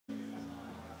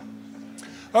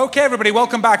Okay, everybody,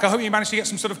 welcome back. I hope you managed to get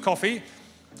some sort of coffee.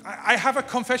 I have a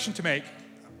confession to make.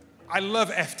 I love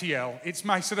FTL. It's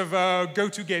my sort of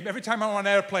go-to game. Every time I'm on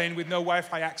an airplane with no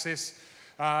Wi-Fi access,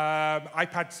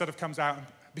 iPad sort of comes out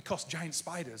because giant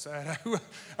spiders.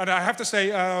 And I have to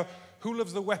say, who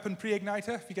loves the weapon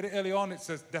pre-igniter? If you get it early on, it's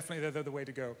definitely the way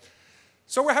to go.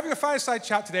 So we're having a fireside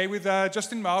chat today with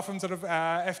Justin Marr from sort of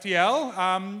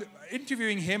FTL.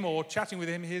 Interviewing him or chatting with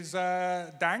him is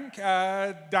Daniel.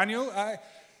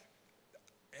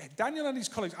 Daniel and his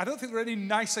colleagues, I don't think there are any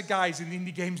nicer guys in the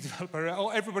indie games developer,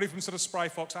 or everybody from sort of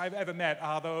Spryfox I've ever met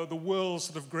are the world's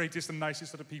sort of greatest and nicest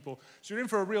sort of people. So you're in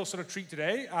for a real sort of treat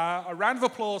today. A round of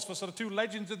applause for sort of two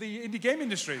legends of the indie game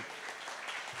industry.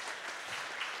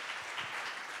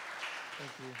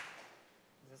 Thank you.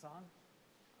 Is this on?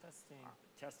 Testing.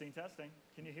 Testing, testing.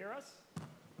 Can you hear us?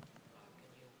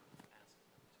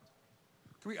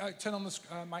 Can we turn on the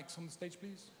mics on the stage,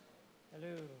 please?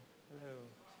 Hello. Hello.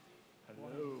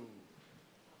 Hello.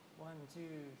 1, 2,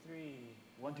 3.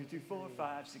 1, 2, 3, 4,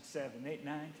 5, 6, 7, 8,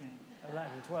 9, 10.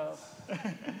 11, 12.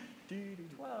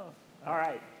 12. All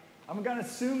right. I'm going to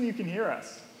assume you can hear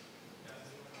us.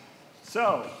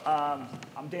 So,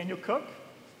 I'm Daniel Cook.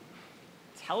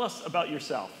 Tell us about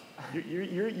yourself.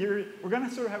 We're going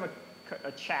to sort of have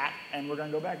a chat, and we're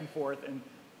going to go back and forth. And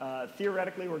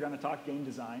theoretically, we're going to talk game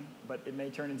design, but it may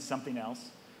turn into something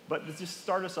else. But let's just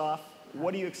start us off.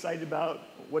 What are you excited about?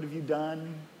 What have you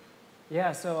done?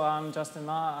 Yeah, so I'm Justin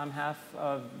Ma. I'm half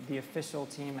of the official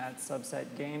team at Subset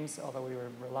Games, although we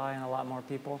rely on a lot more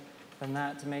people than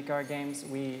that to make our games.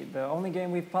 The only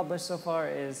game we've published so far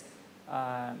is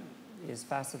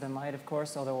Faster Than Light, of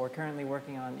course, although we're currently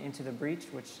working on Into the Breach,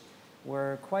 which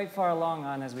we're quite far along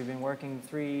on as we've been working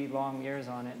 3 long years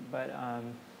on it, but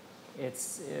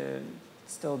it's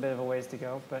still a bit of a ways to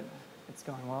go, but it's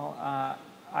going well.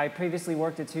 I previously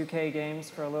worked at 2K Games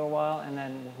for a little while, and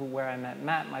then where I met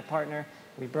Matt, my partner,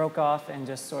 we broke off and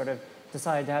just sort of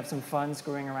decided to have some fun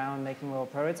screwing around, making little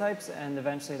prototypes, and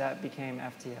eventually that became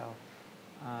FTL.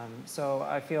 So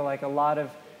I feel like a lot of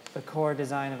the core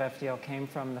design of FTL came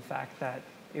from the fact that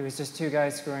it was just 2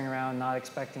 guys screwing around, not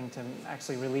expecting to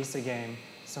actually release a game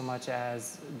so much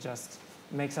as just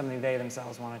make something they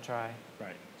themselves want to try.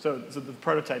 Right. So the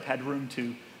prototype had room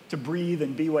to breathe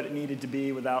and be what it needed to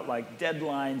be without like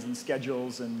deadlines and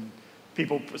schedules and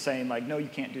people saying like, no, you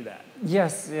can't do that.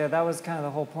 Yes, yeah, that was kind of the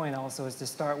whole point also, is to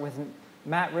start with,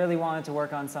 Matt really wanted to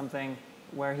work on something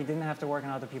where he didn't have to work on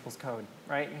other people's code,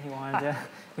 right? He wanted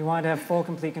to have full,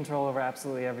 complete control over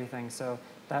absolutely everything. So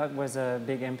that was a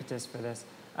big impetus for this.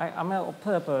 I'll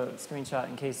put up a screenshot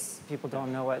in case people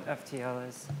don't know what FTL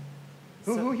is.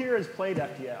 Who here has played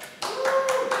FTL? All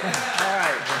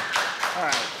right. All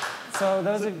right. So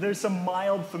there's some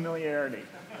mild familiarity.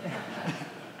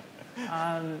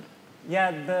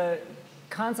 Yeah, the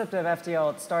concept of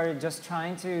FTL, it started just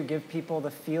trying to give people the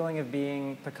feeling of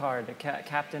being Picard, a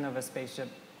captain of a spaceship.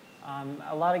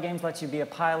 A lot of games let you be a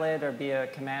pilot or be a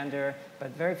commander,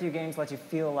 but very few games let you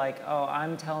feel like, oh,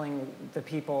 I'm telling the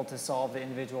people to solve the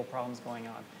individual problems going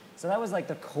on. So that was like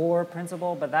the core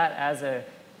principle, but that as a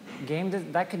game,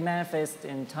 that could manifest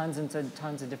in tons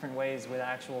of different ways with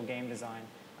actual game design.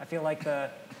 I feel like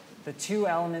the 2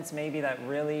 elements maybe that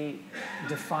really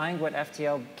defined what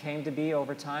FTL came to be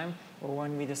over time were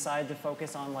when we decided to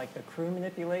focus on like the crew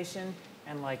manipulation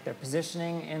and like their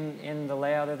positioning in the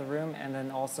layout of the room, and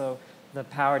then also the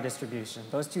power distribution.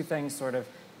 Those 2 things sort of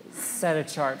set a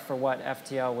chart for what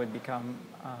FTL would become.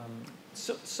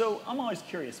 So I'm always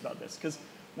curious about this, because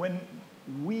when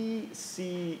we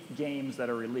see games that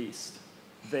are released,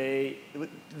 we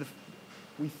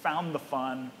found the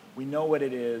fun. We know what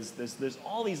it is. There's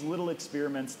all these little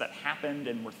experiments that happened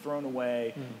and were thrown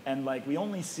away, and like we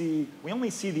only see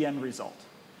the end result.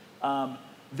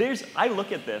 I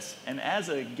look at this, and as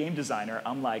a game designer,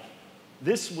 I'm like,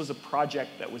 this was a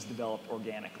project that was developed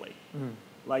organically.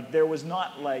 Like there was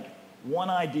not like one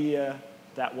idea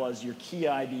that was your key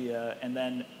idea, and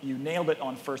then you nailed it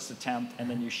on first attempt, and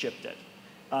then you shipped it.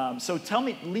 So tell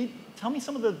me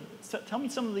some of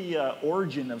the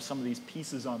origin of some of these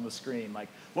pieces on the screen. Like,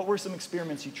 what were some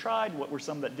experiments you tried? What were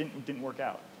some that didn't work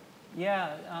out?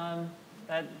 Yeah,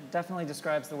 that definitely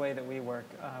describes the way that we work.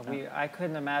 I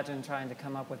couldn't imagine trying to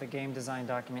come up with a game design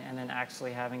document and then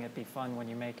actually having it be fun when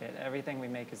you make it. Everything we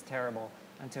make is terrible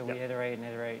until we iterate and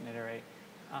iterate and iterate.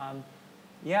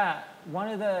 Yeah, one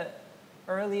of the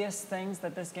earliest things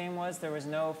that this game was, there was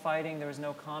no fighting, there was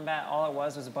no combat. All it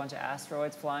was a bunch of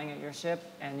asteroids flying at your ship,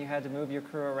 and you had to move your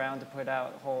crew around to put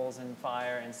out holes and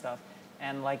fire and stuff.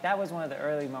 And like that was one of the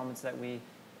early moments that we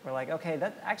were like, okay,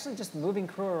 that actually just moving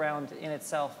crew around in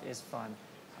itself is fun.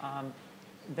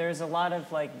 there's a lot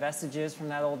of like vestiges from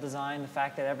that old design. The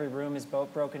fact that every room is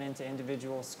broken into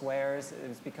individual squares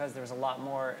is because there's a lot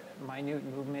more minute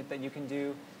movement that you can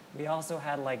do. We also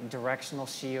had like directional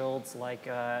shields, like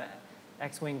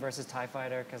X-Wing versus TIE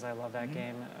Fighter, because I love that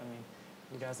game. I mean,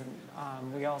 who doesn't?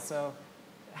 We also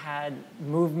had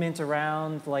movement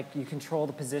around, like you control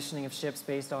the positioning of ships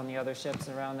based on the other ships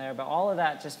around there. But all of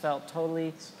that just felt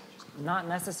totally not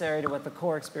necessary to what the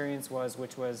core experience was,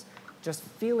 which was just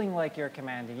feeling like you're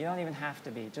commanding. You don't even have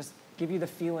to be. Just give you the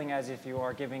feeling as if you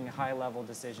are giving high-level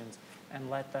decisions and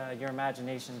let your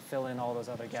imagination fill in all those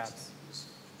other gaps.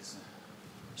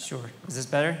 Sure. Is this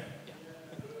better? Yeah.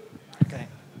 Okay.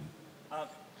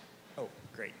 Oh,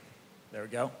 great. There we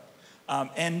go.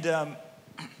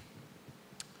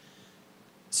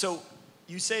 So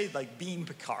you say like being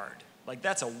Picard, like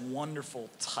that's a wonderful,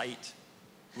 tight,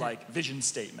 like vision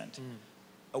statement.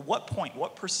 At what point,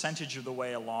 what percentage of the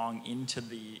way along into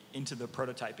the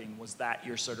prototyping was that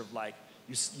you're sort of like,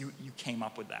 you came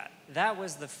up with that? That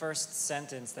was the first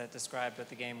sentence that described what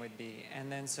the game would be.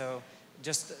 And then so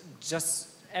just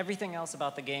everything else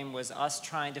about the game was us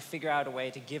trying to figure out a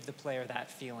way to give the player that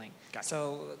feeling. Gotcha.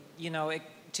 So, you know,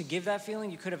 to give that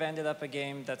feeling, you could have ended up a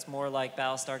game that's more like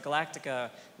Battlestar Galactica,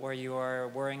 where you are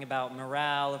worrying about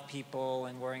morale of people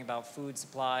and worrying about food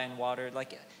supply and water.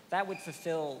 Like, that would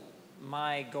fulfill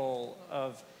my goal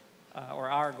of, or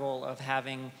our goal of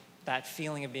having that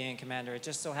feeling of being a commander. It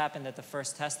just so happened that the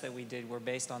first tests that we did were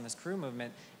based on this crew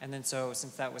movement, and then so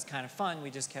since that was kind of fun, we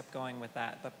just kept going with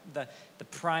that. The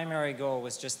primary goal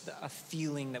was just a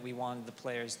feeling that we wanted the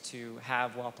players to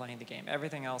have while playing the game.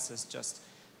 Everything else is just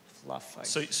fluff.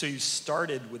 So you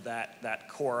started with that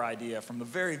core idea from the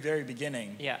very, very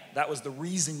beginning. Yeah. That was the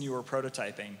reason you were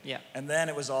prototyping. Yeah. And then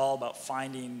it was all about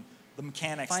finding the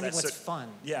mechanics. Finding what's fun.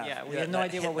 Yeah. We had no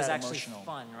idea what was actually emotional.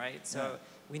 fun, right? So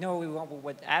we know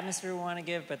what atmosphere we want to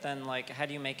give, but then like how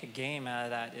do you make a game out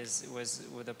of that was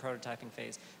with the prototyping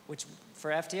phase, which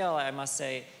for FTL I must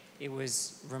say it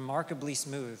was remarkably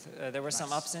smooth. There were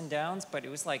some ups and downs, but it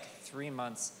was like 3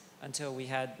 months until we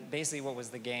had basically what was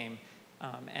the game,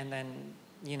 and then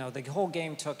you know the whole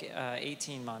game took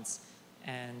 18 months,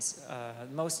 and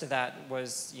most of that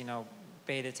was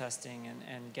beta testing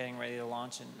and getting ready to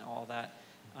launch and all that.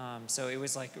 So it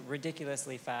was like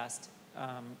ridiculously fast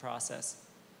process.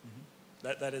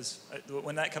 That is,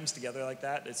 when that comes together like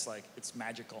that, it's like, it's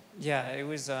magical. Yeah, it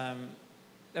was, I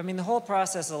mean, the whole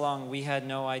process along, we had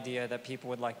no idea that people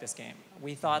would like this game.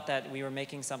 We thought that we were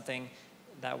making something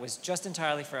that was just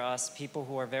entirely for us, people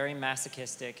who are very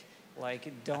masochistic, like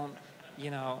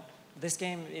this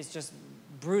game is just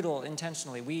brutal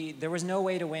intentionally. There was no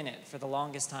way to win it for the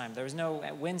longest time. There was no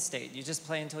win state. You just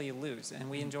play until you lose, and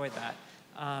we enjoyed that.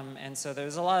 And so there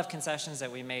was a lot of concessions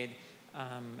that we made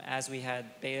as we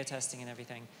had beta testing and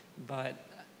everything. But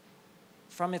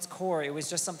from its core, it was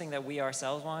just something that we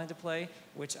ourselves wanted to play,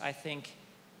 which I think,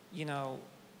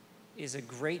 is a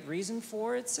great reason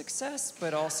for its success,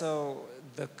 but also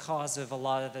the cause of a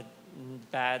lot of the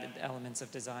bad elements of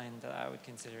design that I would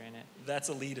consider in it. That's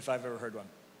a lead if I've ever heard one.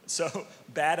 So,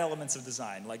 bad elements of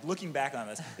design. Like, looking back on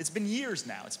this, it's been years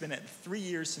now. It's been 3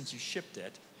 years since you shipped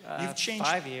it. You've changed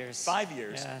 5 years. 5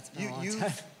 years. Yeah, it's been a long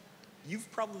time.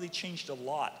 You've probably changed a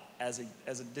lot as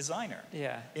a designer.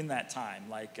 Yeah. In that time,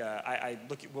 like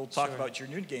we'll talk Sure. about your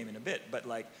new game in a bit, but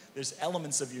like there's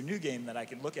elements of your new game that I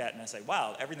can look at and I say,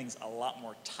 wow, everything's a lot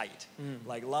more tight.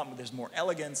 Like there's more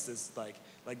elegance. There's like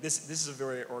this is a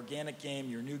very organic game.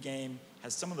 Your new game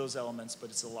has some of those elements, but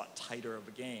it's a lot tighter of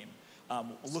a game.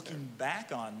 Looking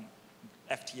back on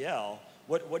FTL,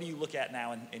 what do you look at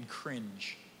now and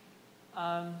cringe?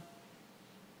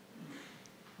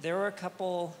 There were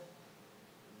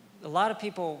a lot of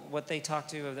people, what they talk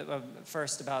to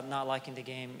first about not liking the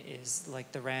game is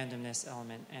like the randomness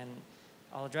element, and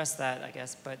I'll address that, I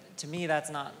guess, but to me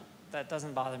that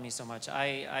doesn't bother me so much.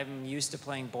 I'm used to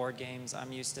playing board games.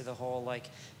 I'm used to the whole, like,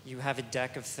 you have a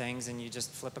deck of things and you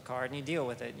just flip a card and you deal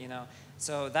with it,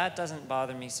 So that doesn't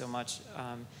bother me so much.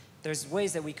 There's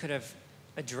ways that we could have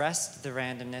addressed the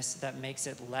randomness that makes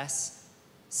it less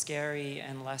scary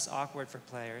and less awkward for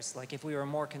players. Like if we were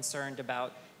more concerned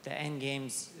about the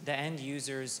end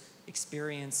user's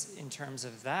experience in terms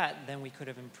of that, then we could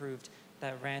have improved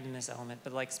that randomness element.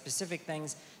 But like specific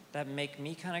things that make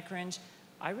me kind of cringe,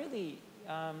 I really,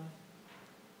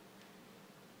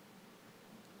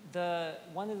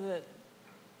 one of the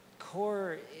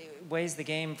core ways the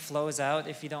game flows out,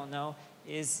 if you don't know,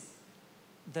 is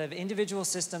the individual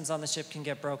systems on the ship can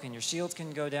get broken. Your shields can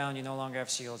go down, you no longer have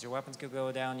shields. Your weapons could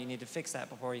go down, you need to fix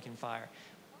that before you can fire.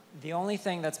 the only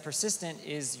thing that's persistent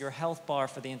is your health bar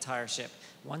for the entire ship.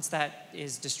 Once that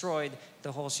is destroyed,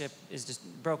 the whole ship is just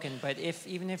broken. But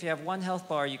even if you have one health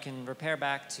bar, you can repair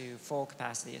back to full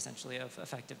capacity, essentially, of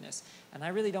effectiveness. And I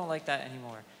really don't like that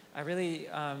anymore.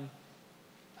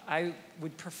 I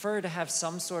would prefer to have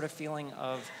some sort of feeling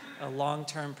of a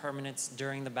long-term permanence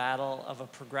during the battle, of a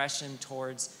progression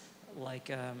towards like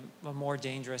a more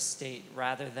dangerous state,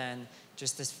 rather than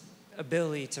just this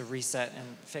ability to reset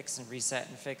and fix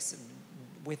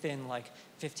within like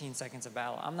 15 seconds of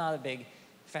battle. I'm not a big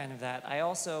fan of that.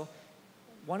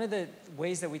 One of the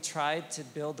ways that we tried to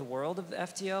build the world of the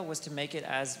FTL was to make it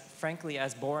frankly,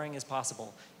 as boring as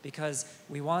possible, because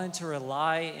we wanted to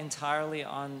rely entirely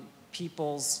on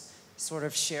people's sort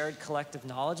of shared collective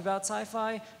knowledge about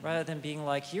sci-fi, rather than being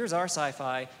like, here's our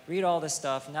sci-fi, read all this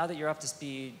stuff, now that you're up to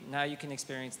speed, now you can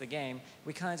experience the game.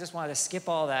 We kind of just wanted to skip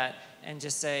all that and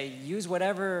just say, use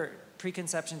whatever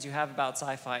preconceptions you have about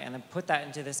sci-fi and then put that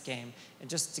into this game, and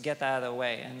just to get that out of the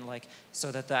way, and like,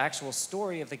 so that the actual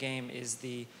story of the game is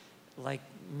the like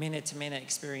minute-to-minute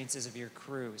experiences of your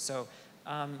crew. So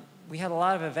we had a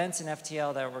lot of events in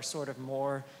FTL that were sort of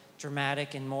more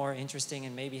dramatic and more interesting,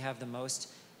 and maybe have the most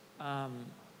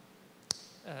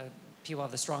people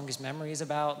have the strongest memories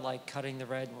about, like cutting the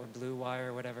red or blue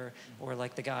wire or whatever, or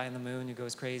like the guy on the moon who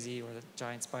goes crazy, or the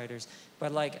giant spiders.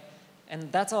 But like,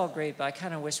 and that's all great, but I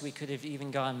kind of wish we could have even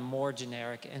gone more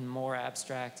generic and more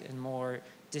abstract and more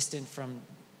distant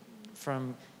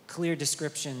from clear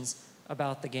descriptions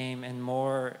about the game, and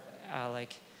more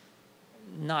like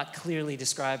not clearly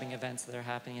describing events that are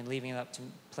happening and leaving it up to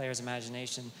players'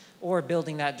 imagination, or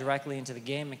building that directly into the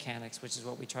game mechanics, which is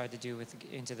what we tried to do with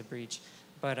Into the Breach.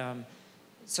 But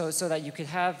so that you could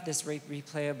have this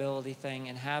replayability thing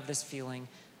and have this feeling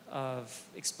of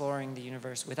exploring the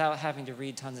universe without having to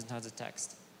read tons and tons of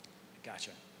text.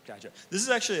 Gotcha. This is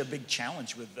actually a big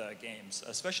challenge with games,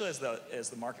 especially as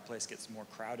the marketplace gets more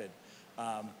crowded.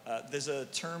 There's a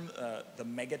term, the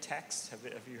megatext. Have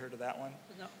you heard of that one?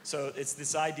 No. So it's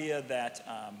this idea that,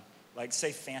 like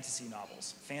say fantasy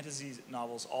novels. Fantasy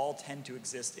novels all tend to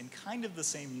exist in kind of the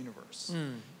same universe.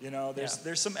 You know,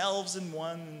 there's some elves in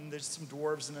one, and there's some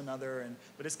dwarves in another,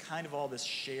 but it's kind of all this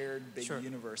shared big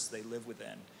universe they live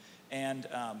within. And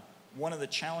one of the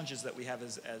challenges that we have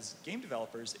as game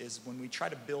developers is when we try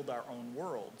to build our own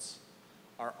worlds,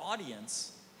 our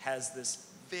audience has this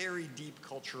very deep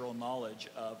cultural knowledge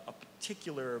of a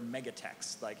particular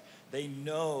megatext. Like, they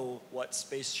know what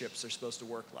spaceships are supposed to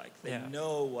work like. They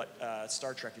know what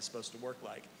Star Trek is supposed to work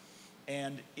like.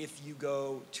 And if you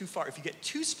go too far, if you get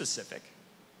too specific,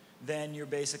 then you're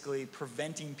basically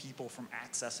preventing people from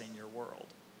accessing your world.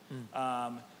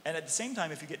 And at the same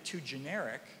time, if you get too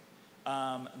generic,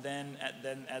 then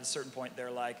at a certain point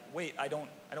they're like, wait, I don't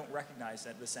recognize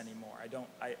this anymore.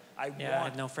 I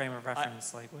have no frame of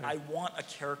reference. I want a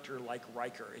character like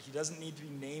Riker. He doesn't need to be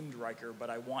named Riker, but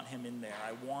I want him in there.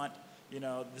 I want, you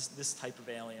know, this type of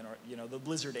alien, or, you know, the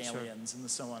lizard aliens, and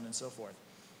so on and so forth.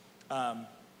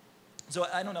 So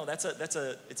I don't know.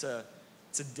 It's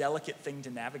a delicate thing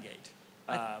to navigate.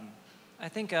 I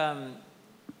think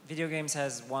video games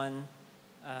has one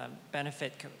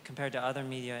benefit compared to other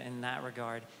media in that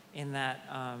regard, in that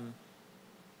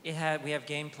we have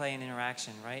gameplay and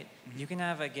interaction, right? You can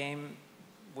have a game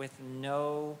with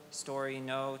no story,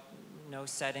 no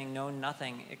setting, no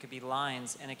nothing. It could be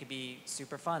lines, and it could be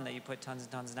super fun that you put tons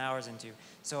and tons of hours into.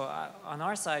 So on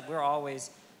our side, we're always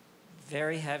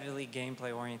very heavily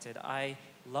gameplay oriented. I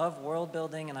love world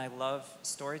building and I love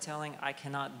storytelling. I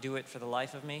cannot do it for the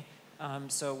life of me.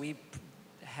 So we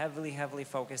heavily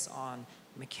focus on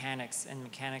mechanics and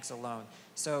mechanics alone.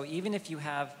 So even if you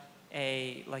have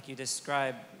like you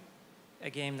described, a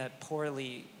game that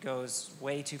poorly goes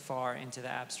way too far into the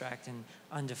abstract and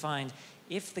undefined,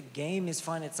 if the game is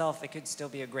fun itself, it could still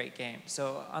be a great game.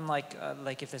 So unlike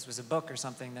like if this was a book or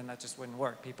something, then that just wouldn't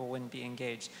work. People wouldn't be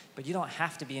engaged. But you don't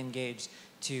have to be engaged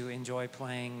to enjoy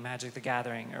playing Magic the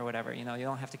Gathering or whatever. You know, you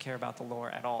don't have to care about the lore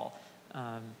at all.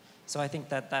 So I think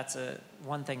that's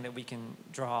one thing that we can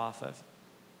draw off of.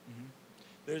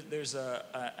 There's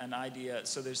an idea.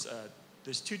 So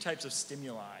there's two types of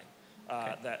stimuli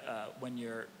that when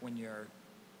you're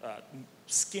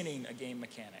skinning a game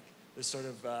mechanic. There's sort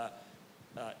of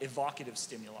evocative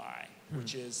stimuli,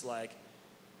 which is like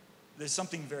there's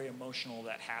something very emotional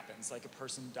that happens, like a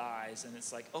person dies, and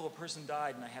it's like, oh, a person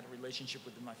died, and I had a relationship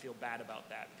with them. I feel bad about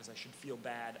that because I should feel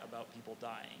bad about people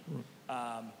dying.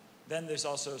 Then there's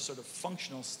also sort of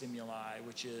functional stimuli,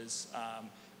 which is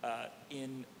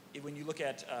when you look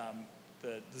at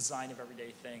the design of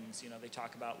everyday things, you know, they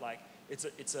talk about like it's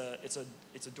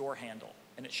a door handle,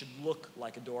 and it should look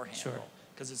like a door handle,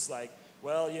 because it's like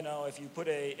well, you know, if you put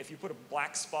a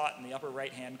black spot in the upper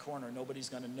right-hand corner, nobody's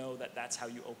going to know that that's how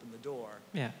you open the door.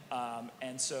 Yeah.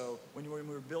 And so when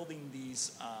we're building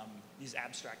these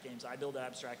abstract games, I build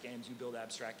abstract games, you build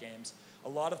abstract games. A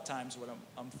lot of times, what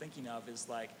I'm thinking of is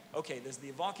like, okay, there's the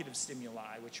evocative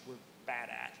stimuli, which we're bad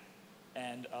at,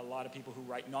 and a lot of people who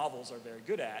write novels are very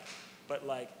good at. But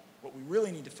like, what we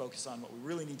really need to focus on, what we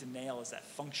really need to nail, is that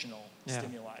functional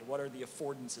stimuli. What are the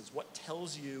affordances? What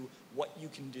tells you what you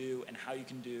can do and how you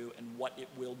can do and what it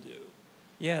will do?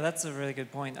 Yeah, that's a really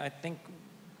good point. I think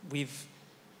we've,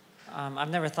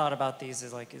 I've never thought about these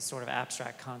as like as sort of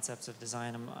abstract concepts of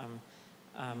design.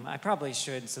 I probably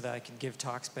should, so that I could give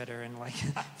talks better and like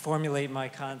formulate my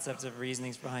concepts of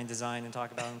reasonings behind design and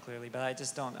talk about them clearly. But I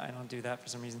just don't. I don't do that for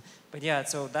some reason. But yeah,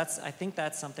 so I think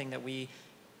that's something that we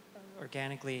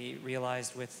organically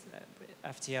realized with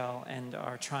FTL and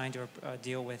are trying to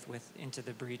deal with Into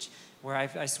the Breach, where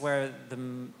I swear the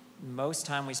most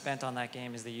time we spent on that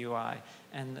game is the UI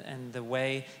and the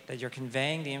way that you're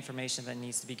conveying the information that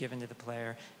needs to be given to the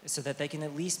player so that they can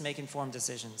at least make informed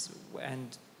decisions.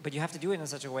 But you have to do it in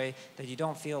such a way that you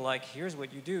don't feel like, here's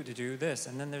what you do to do this,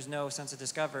 and then there's no sense of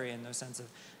discovery and no sense of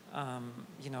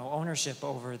ownership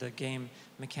over the game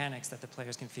mechanics that the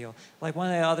players can feel. Like one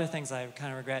of the other things I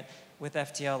kind of regret with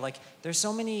FTL, like there's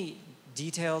so many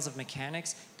details of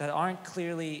mechanics that aren't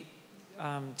clearly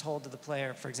told to the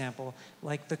player. For example,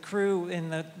 like the crew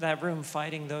in that room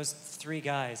fighting those 3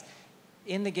 guys.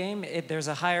 In the game, there's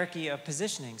a hierarchy of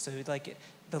positioning. So like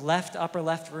the upper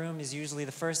left room is usually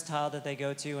the first tile that they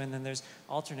go to, and then there's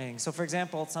alternating. So for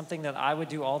example, something that I would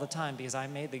do all the time because I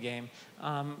made the game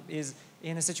is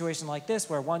in a situation like this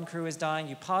where one crew is dying,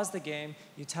 you pause the game,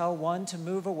 you tell one to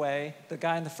move away, the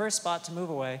guy in the first spot to move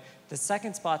away, the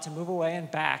second spot to move away and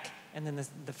back, and then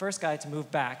the first guy to move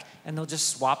back, and they'll just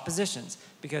swap positions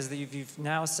because you've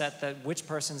now set that which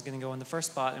person's going to go in the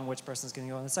first spot and which person's going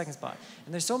to go in the second spot.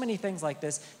 And there's so many things like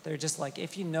this that are just like,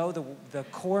 if you know the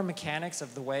core mechanics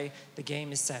of the way the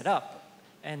game is set up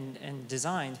and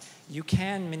designed, you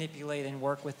can manipulate and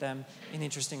work with them in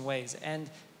interesting ways. And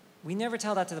we never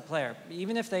tell that to the player.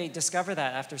 Even if they discover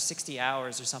that after 60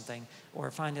 hours or something,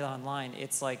 or find it online,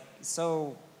 it's like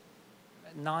so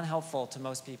non-helpful to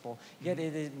most people, yet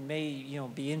it may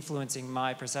be influencing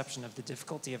my perception of the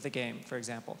difficulty of the game, for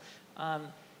example.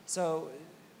 So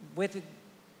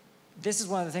this is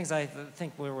one of the things I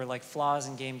think were like flaws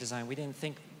in game design. We didn't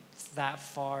think that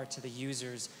far to the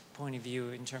user's point of view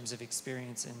in terms of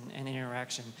experience and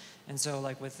interaction. And so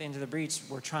like with Into the Breach,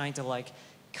 we're trying to like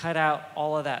cut out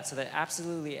all of that so that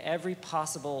absolutely every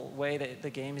possible way that the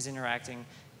game is interacting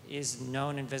is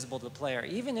known and visible to the player,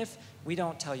 even if we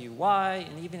don't tell you why,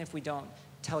 and even if we don't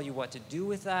tell you what to do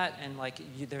with that, and like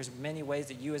there's many ways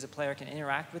that you as a player can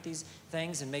interact with these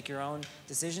things and make your own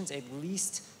decisions. At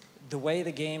least the way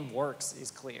the game works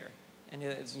is clear, and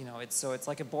it's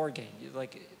like a board game.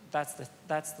 That's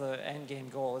the end game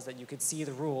goal, is that you could see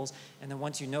the rules, and then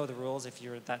once you know the rules, if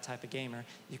you're that type of gamer,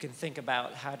 you can think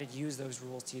about how to use those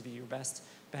rules to your best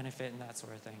benefit and that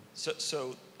sort of thing.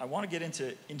 So I want to get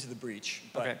into the Breach,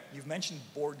 but okay. You've mentioned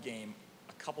board game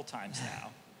a couple times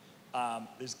now.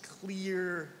 There's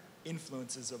clear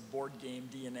influences of board game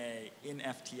DNA in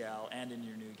FTL and in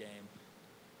your new game.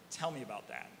 Tell me about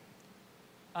that.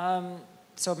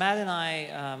 So Matt and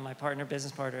I, my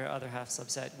business partner, other half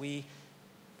Subset, we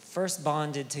first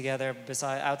bonded together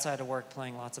outside of work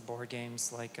playing lots of board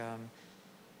games like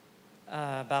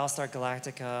Battlestar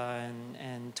Galactica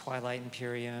and Twilight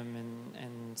Imperium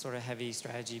and sort of heavy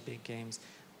strategy big games.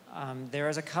 There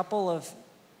is a couple of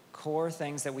core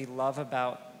things that we love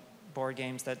about board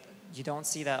games that you don't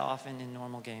see that often in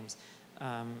normal games,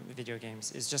 video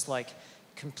games. It's just like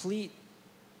complete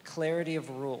clarity of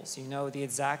rules. You know the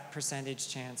exact percentage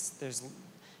chance. There's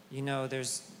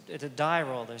a die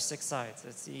roll. There's 6 sides.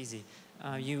 It's easy.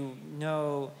 You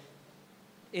know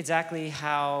exactly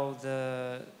how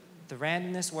the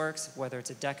randomness works, whether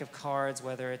it's a deck of cards,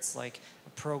 whether it's like a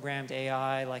programmed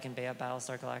AI like in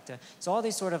Battlestar Galactica. So all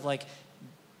these sort of like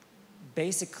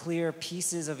basic clear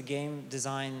pieces of game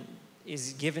design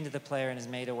is given to the player and is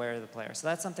made aware of the player. So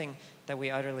that's something that we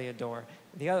utterly adore.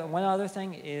 One other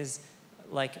thing is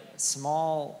like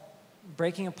small,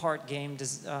 breaking apart game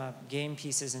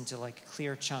pieces into like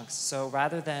clear chunks. So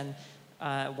rather than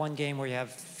one game where you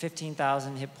have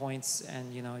 15,000 hit points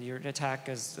and your attack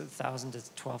is 1,000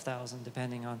 to 12,000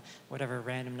 depending on whatever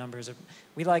random numbers are.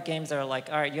 We like games that are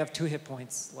like, all right, you have 2 hit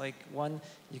points. Like one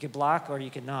you could block or you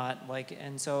could not.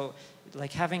 And so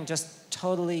like having just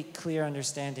totally clear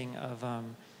understanding of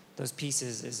those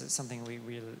pieces is something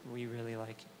we really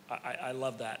like. I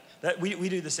love that. We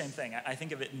do the same thing. I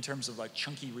think of it in terms of like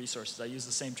chunky resources. I use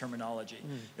the same terminology.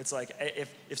 It's like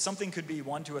if something could be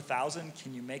 1 to 1,000,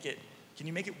 can you make it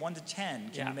 1 to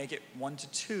 10? Can you make it 1 to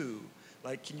 2?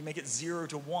 Like, can you make it 0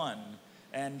 to 1?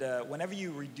 And whenever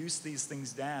you reduce these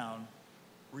things down,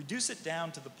 reduce it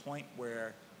down to the point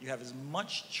where you have as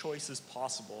much choice as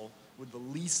possible with the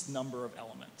least number of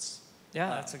elements. Yeah,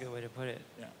 that's a good way to put it.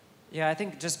 Yeah. Yeah, I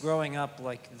think just growing up,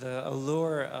 like the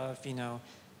allure of,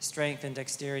 strength and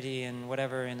dexterity and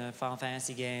whatever in a Final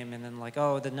Fantasy game, and then like,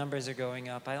 oh, the numbers are going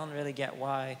up. I don't really get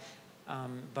why,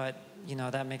 but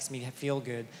that makes me feel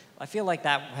good. I feel like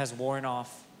that has worn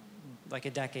off like a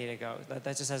decade ago.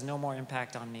 That just has no more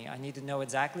impact on me. I need to know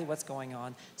exactly what's going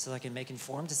on so that I can make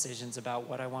informed decisions about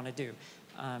what I want to do.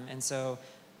 And so,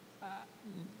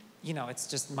 it's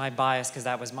just my bias because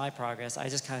that was my progress. I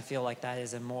just kind of feel like that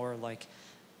is a more like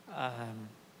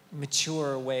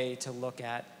mature way to look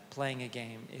at playing a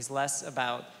game, is less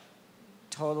about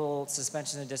total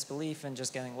suspension of disbelief and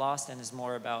just getting lost, and is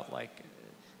more about like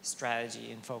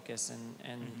strategy and focus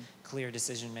and clear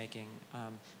decision making.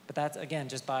 But that's, again,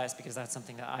 just bias because that's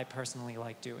something that I personally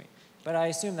like doing. But I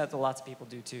assume that lots of people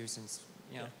do too, since,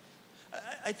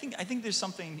 I think there's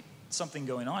something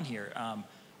going on here.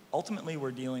 Ultimately,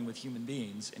 we're dealing with human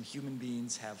beings, and human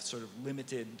beings have sort of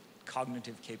limited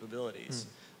cognitive capabilities.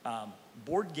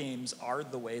 Board games are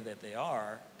the way that they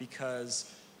are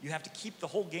because you have to keep the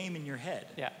whole game in your head.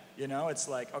 Yeah. It's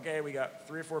like, okay, we got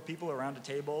 3 or 4 people around a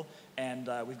table, and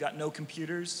we've got no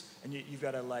computers, and you've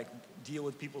got to like deal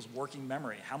with people's working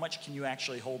memory. How much can you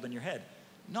actually hold in your head?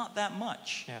 Not that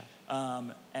much. Yeah.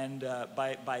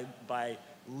 By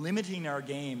limiting our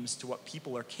games to what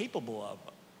people are capable of,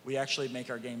 we actually make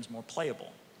our games more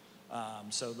playable.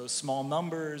 So those small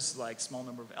numbers, like small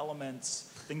number of elements,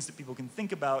 things that people can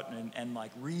think about and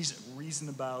like reason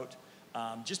about.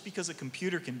 Just because a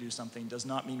computer can do something does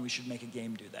not mean we should make a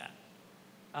game do that.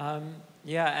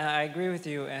 Yeah, and I agree with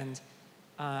you, and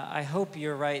I hope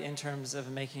you're right in terms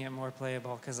of making it more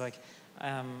playable, because like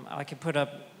I could put up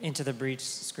Into the Breach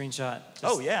screenshot.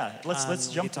 Let's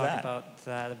jump to that. We talk about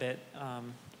that a bit,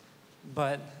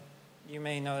 but you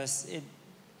may notice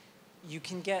you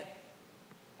can get.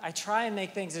 I try and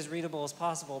make things as readable as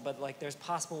possible, but like there's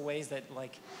possible ways that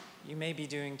like you may be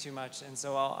doing too much, and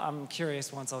so I'm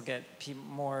curious once I'll get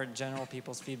more general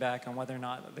people's feedback on whether or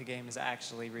not the game is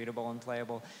actually readable and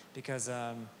playable, because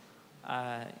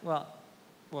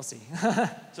we'll see.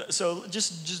 so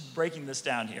just breaking this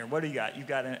down here, what do you got? You've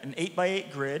got an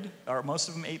 8x8 grid. Are most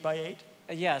of them 8x8?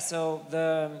 Yeah. So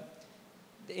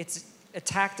it's a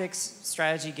tactics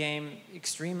strategy game,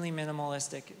 extremely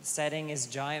minimalistic. Setting is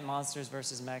giant monsters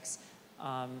versus mechs.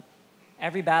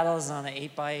 Every battle is on an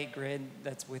 8x8 grid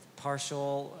that's with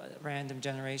partial random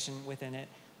generation within it.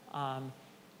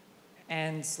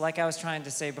 And like I was trying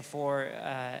to say before,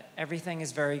 everything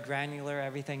is very granular,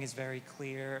 everything is very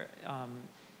clear.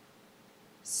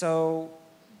 So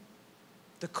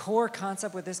the core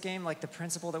concept with this game, like the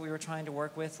principle that we were trying to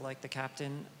work with, like the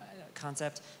captain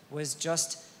concept, was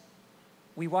just,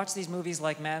 we watch these movies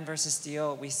like Man vs.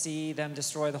 Steel, we see them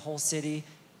destroy the whole city,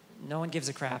 no one gives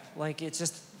a crap. Like, it's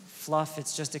just fluff,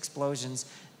 it's just explosions.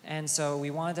 And so we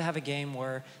wanted to have a game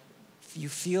where you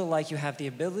feel like you have the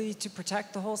ability to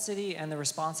protect the whole city and the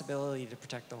responsibility to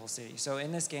protect the whole city. So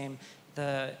in this game,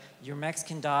 your mechs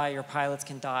can die, your pilots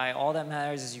can die. All that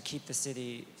matters is you keep the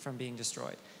city from being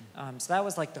destroyed. So that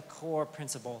was like the core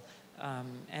principle.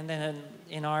 And then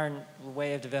in our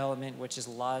way of development, which is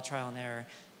a lot of trial and error,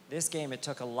 this game, it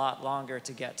took a lot longer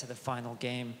to get to the final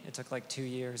game. It took like 2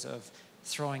 years of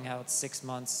throwing out 6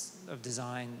 months of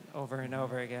design over and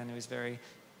over again. It was very,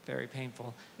 very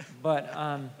painful. But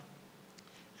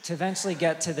to eventually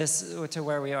get to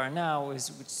where we are now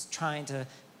was trying to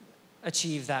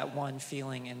achieve that one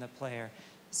feeling in the player.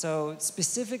 So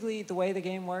specifically, the way the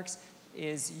game works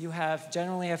is you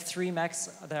generally have 3 mechs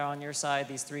that are on your side,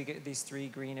 these three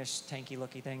greenish tanky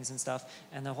looky things and stuff,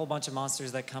 and a whole bunch of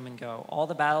monsters that come and go. All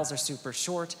the battles are super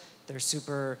short. They're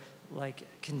super like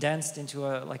condensed into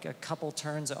a couple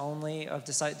turns only of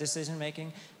decision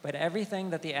making, but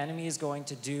everything that the enemy is going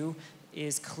to do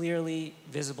is clearly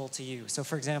visible to you. So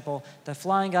for example, the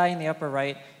flying guy in the upper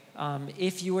right,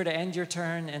 if you were to end your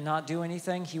turn and not do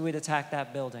anything, he would attack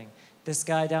that building. This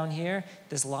guy down here,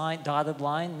 this dotted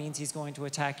line means he's going to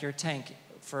attack your tank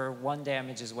for 1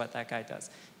 damage is what that guy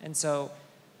does. And so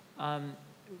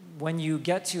when you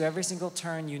get to every single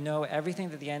turn, you know everything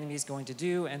that the enemy is going to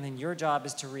do, and then your job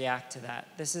is to react to that.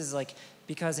 This is like,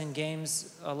 because in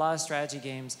games, a lot of strategy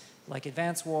games, like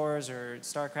Advance Wars or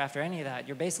StarCraft or any of that,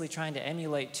 you're basically trying to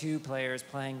emulate 2 players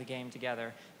playing the game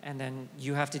together. and then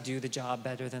you have to do the job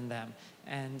better than them.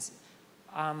 And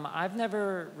I've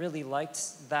never really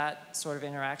liked that sort of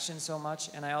interaction so much,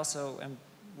 and I also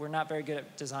we're not very good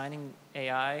at designing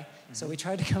AI, so we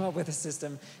tried to come up with a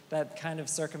system that kind of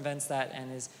circumvents that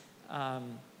and is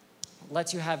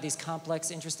lets you have these complex,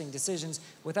 interesting decisions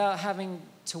without having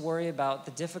to worry about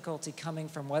the difficulty coming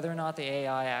from whether or not the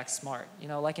AI acts smart. You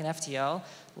know, like in FTL,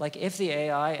 like if the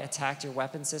AI attacked your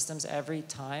weapon systems every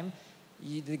time,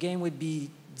 the game would be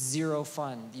zero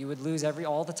fun. You would lose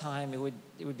all the time. It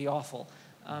would be awful.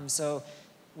 So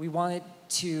we wanted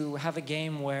to have a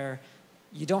game where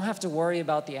you don't have to worry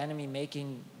about the enemy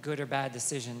making good or bad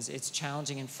decisions. It's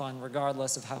challenging and fun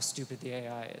regardless of how stupid the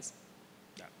AI is.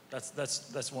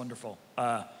 That's wonderful.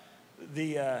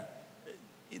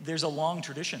 There's a long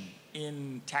tradition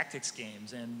in tactics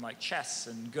games and like chess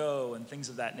and Go and things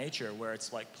of that nature where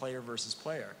it's like player versus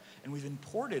player. And we've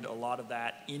imported a lot of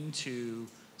that into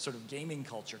sort of gaming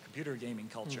culture, computer gaming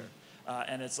culture.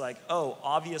 And it's like, oh,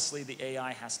 obviously the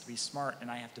AI has to be smart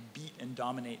and I have to beat and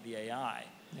dominate the AI.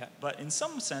 Yeah. But in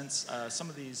some sense, some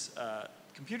of these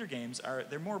computer games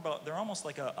they're almost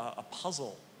like a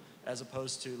puzzle as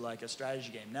opposed to like a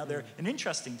strategy game. Now they're an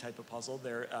interesting type of puzzle.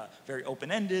 They're very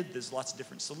open-ended. There's lots of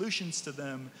different solutions to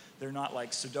them. They're not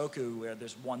like Sudoku where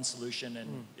there's one solution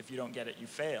and if you don't get it, you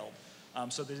failed.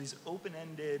 So there's these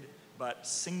open-ended but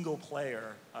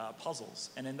single-player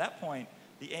puzzles. And in that point,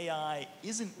 the AI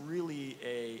isn't really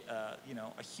a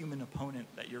human opponent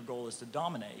that your goal is to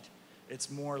dominate. It's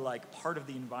more like part of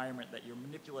the environment that you're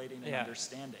manipulating and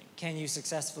understanding. Can you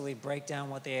successfully break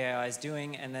down what the AI is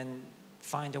doing and then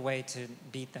find a way to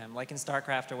beat them? Like in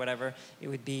StarCraft or whatever, it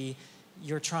would be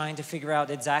you're trying to figure out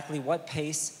exactly what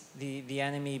pace the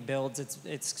enemy builds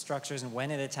its structures and when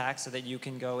it attacks so that you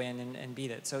can go in and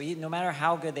beat it. So no matter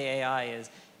how good the AI is,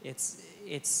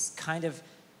 it's kind of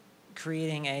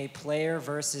creating a player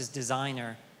versus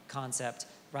designer concept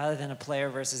rather than a player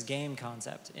versus game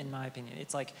concept, in my opinion.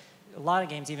 It's like a lot of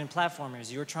games, even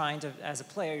platformers, as a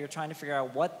player, you're trying to figure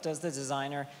out what does the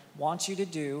designer want you to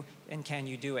do and can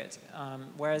you do it.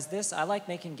 Whereas this, I like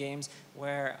making games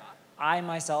where I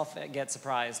myself get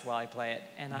surprised while I play it,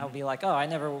 and I'll be like, oh, I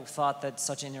never thought that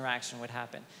such interaction would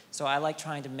happen. So I like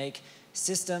trying to make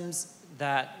systems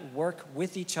that work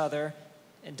with each other,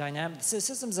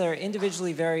 systems that are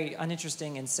individually very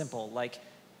uninteresting and simple, like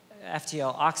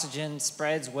FTL, oxygen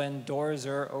spreads when doors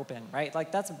are open, right?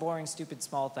 Like that's a boring, stupid,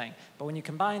 small thing. But when you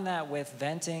combine that with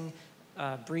venting,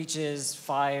 breaches,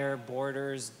 fire,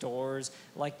 borders, doors,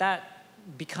 like that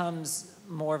becomes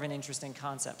more of an interesting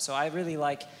concept. So I really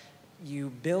like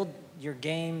you build your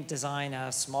game design out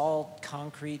of small,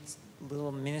 concrete,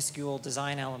 little minuscule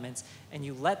design elements, and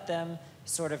you let them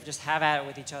sort of just have at it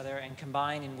with each other and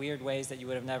combine in weird ways that you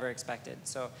would have never expected.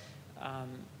 So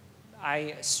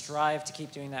I strive to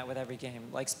keep doing that with every game.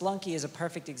 Like Splunky is a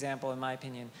perfect example, in my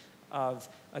opinion, of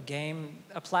a game,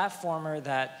 a platformer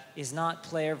that is not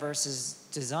player versus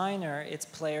designer, it's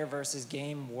player versus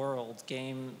game world,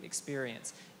 game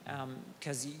experience.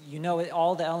 Because you know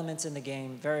all the elements in the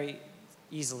game very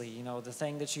easily, you know, the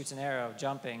thing that shoots an arrow,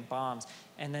 jumping, bombs,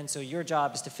 and then so your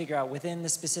job is to figure out within the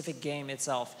specific game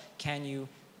itself, can you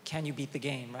beat the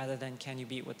game rather than can you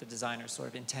beat what the designer sort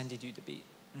of intended you to beat.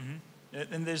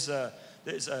 And there's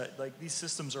like these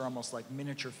systems are almost like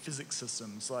miniature physics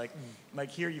systems. Like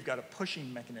here you've got a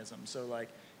pushing mechanism. So like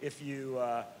if you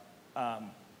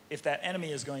if that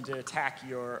enemy is going to attack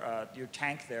your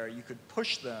tank there, you could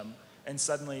push them, and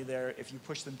suddenly if you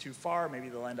push them too far, maybe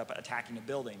they'll end up attacking a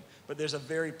building. But there's a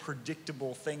very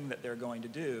predictable thing that they're going to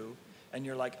do, and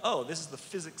you're like, oh, this is the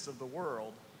physics of the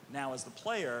world. Now as the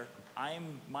player,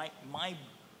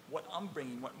 what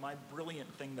my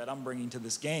brilliant thing that I'm bringing to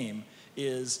this game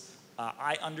is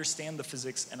I understand the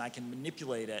physics and I can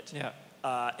manipulate it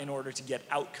in order to get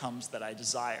outcomes that I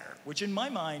desire, which in my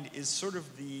mind is sort of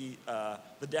the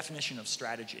definition of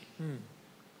strategy.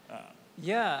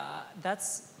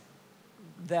 That's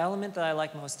the element that I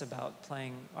like most about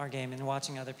playing our game and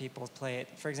watching other people play it.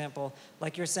 For example,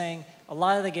 like you're saying, a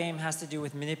lot of the game has to do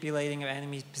with manipulating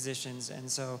enemy positions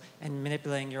and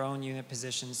manipulating your own unit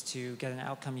positions to get an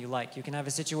outcome you like. You can have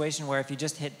a situation where if you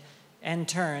just hit end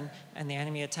turn and the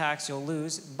enemy attacks, you'll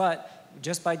lose, but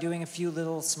just by doing a few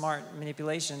little smart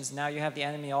manipulations, now you have the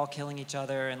enemy all killing each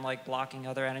other and like blocking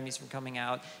other enemies from coming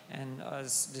out, and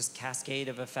this cascade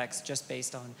of effects just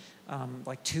based on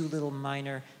like two little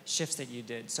minor shifts that you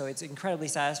did. So it's incredibly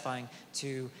satisfying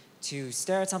to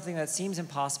stare at something that seems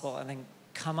impossible and then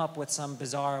come up with some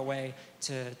bizarre way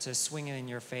to swing it in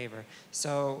your favor.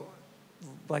 So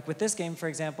like with this game, for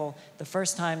example, the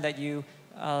first time that you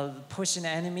push an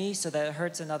enemy so that it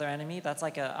hurts another enemy. That's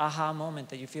like a aha moment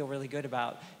that you feel really good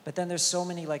about. But then there's so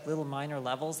many like little minor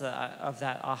levels of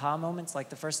that aha moments, like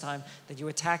the first time that you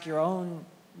attack your own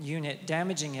unit,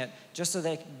 damaging it just so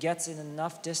that it gets in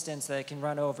enough distance that it can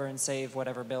run over and save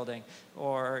whatever building.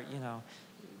 Or, you know,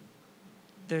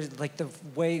 there's like the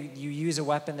way you use a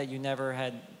weapon that you never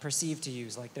had perceived to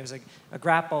use. Like there's a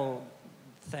grapple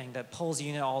thing that pulls a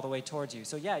unit all the way towards you.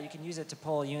 So yeah, you can use it to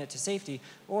pull a unit to safety,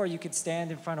 or you could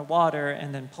stand in front of water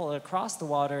and then pull it across the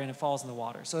water and it falls in the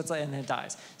water. So it's like, and then it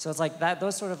dies. So it's like that,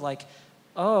 those sort of like,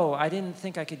 oh, I didn't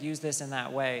think I could use this in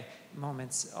that way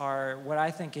moments are what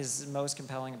I think is most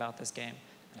compelling about this game.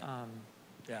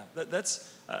 Yeah,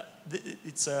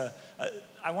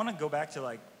 I want to go back to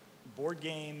like board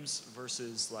games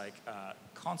versus like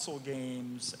console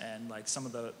games and like some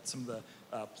of the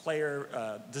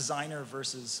player designer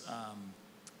versus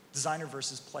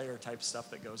player type stuff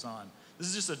that goes on. This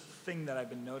is just a thing that I've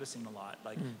been noticing a lot.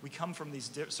 Like we come from these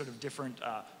sort of different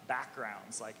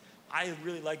backgrounds. Like I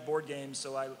really like board games,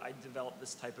 so I developed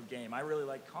this type of game. I really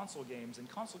like console games, and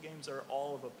console games are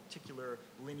all of a particular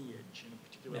lineage and a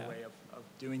particular way of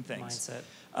doing things.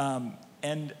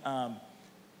 Mindset.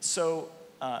 So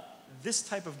this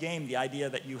type of game, the idea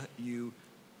that you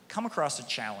come across a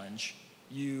challenge,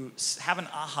 you have an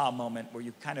aha moment where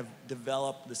you kind of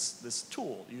develop this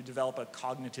tool. You develop a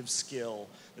cognitive skill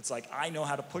that's like, I know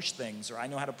how to push things, or I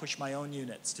know how to push my own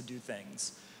units to do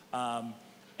things.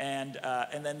 And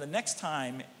then the next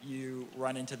time you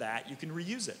run into that, you can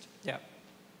reuse it. Yeah.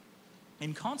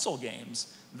 In console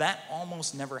games, that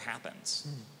almost never happens.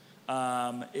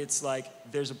 It's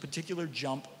like there's a particular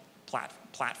jump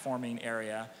platforming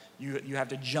area. You have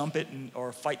to jump it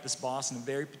or fight this boss in a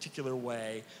very particular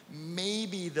way.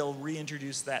 Maybe they'll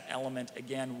reintroduce that element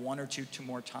again one or two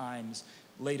more times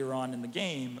later on in the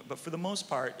game, but for the most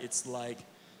part, it's like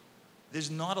there's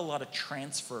not a lot of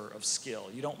transfer of skill.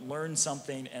 You don't learn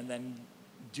something and then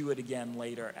do it again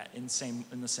later in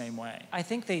the same way. I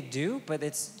think they do, but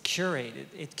it's curated.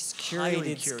 It's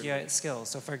curated skills.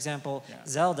 So, for example,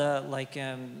 Zelda, like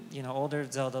older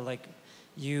Zelda, like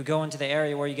you go into the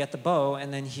area where you get the bow,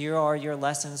 and then here are your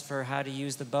lessons for how to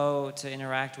use the bow to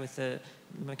interact with the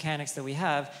mechanics that we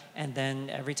have. And then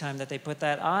every time that they put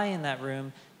that eye in that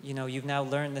room, you've now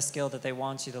learned the skill that they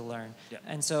want you to learn. Yeah.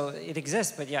 And so it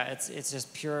exists, but yeah, it's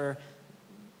just pure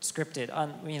scripted.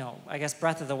 I guess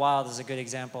Breath of the Wild is a good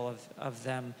example of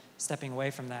them stepping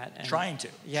away from that. And trying to.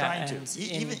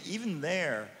 Even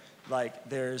there, like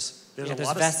there's a lot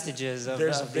of vestiges of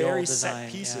there's the very old design,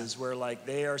 set pieces where like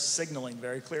they are signaling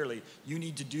very clearly, you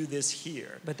need to do this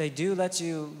here. But they do let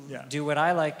you do what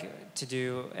I like to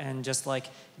do and just like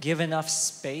give enough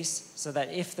space so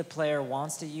that if the player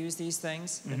wants to use these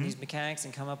things and these mechanics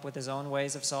and come up with his own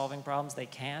ways of solving problems, they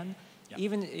can. Yeah.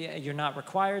 Even you're not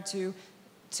required to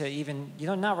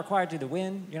you're not required to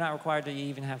win. You're not required to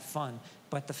even have fun.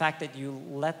 But the fact that you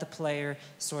let the player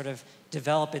sort of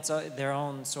develop their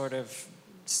own sort of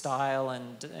style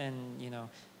and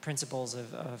principles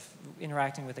of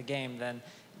interacting with a game, then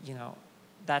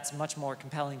that's much more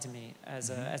compelling to me as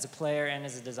a player and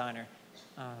as a designer,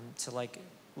 to like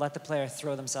let the player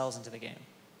throw themselves into the game.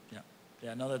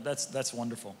 Yeah, no, that's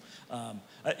wonderful.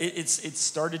 It's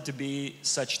started to be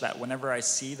such that whenever I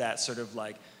see that sort of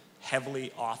like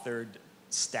heavily authored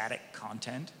static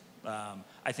content,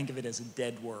 I think of it as a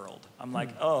dead world. I'm like,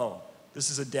 oh, this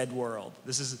is a dead world.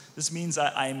 This means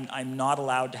I'm not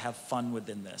allowed to have fun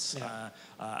within this.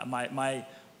 Yeah.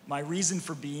 My reason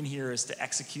for being here is to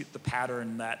execute the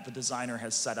pattern that the designer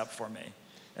has set up for me.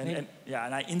 And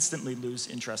I instantly lose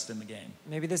interest in the game.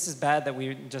 Maybe this is bad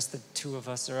that just the two of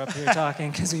us are up here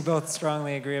talking, because we both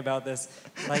strongly agree about this.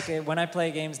 Like when I play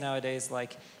games nowadays,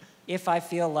 like if I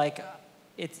feel like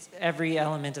every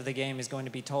element of the game is going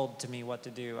to be told to me what to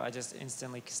do, I just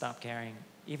instantly stop caring.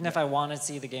 Even if I want to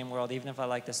see the game world, even if I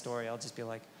like the story, I'll just be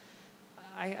like,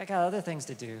 I got other things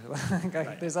to do.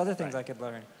 There's other things I could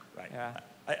learn. Right. Yeah.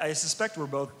 I suspect we're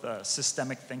both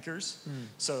systemic thinkers.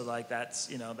 So like that's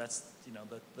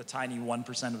the tiny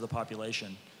 1% of the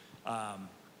population.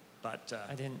 But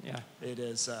I didn't. Yeah. It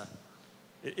is.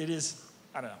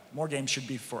 I don't know. More games should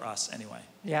be for us anyway.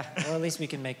 Yeah. Or at least we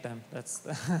can make them. That's.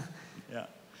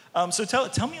 Yeah. So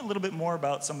tell me a little bit more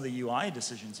about some of the UI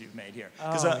decisions you've made here.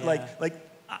 Because like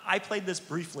I played this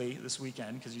briefly this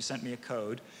weekend because you sent me a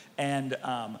code, and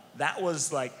that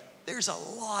was like, there's a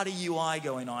lot of UI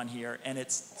going on here, and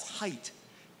it's tight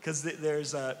because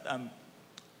there's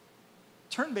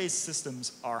turn-based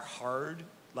systems are hard.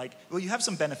 Like, well, you have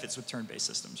some benefits with turn-based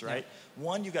systems, right? Yeah.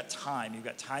 One, you've got time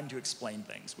to explain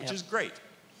things, which is great.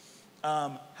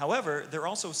 However, they're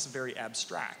also very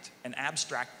abstract, and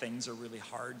abstract things are really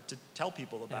hard to tell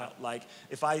people about. Yeah. Like,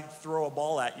 if I throw a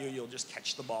ball at you, you'll just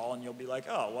catch the ball, and you'll be like,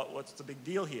 oh, what's the big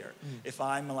deal here? If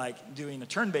I'm like doing a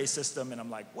turn-based system, and I'm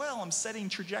like, well, I'm setting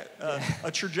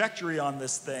a trajectory on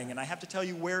this thing, and I have to tell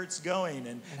you where it's going,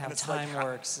 and how it's time like,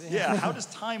 works. Yeah, how does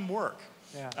time work?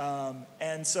 Yeah.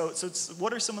 And so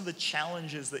what are some of the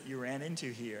challenges that you ran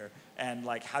into here, and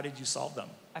like, how did you solve them?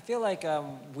 I feel like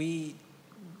we,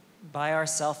 by our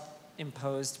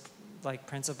self-imposed like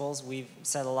principles, we've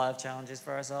set a lot of challenges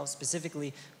for ourselves.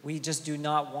 Specifically, we just do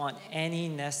not want any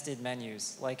nested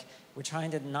menus. Like, we're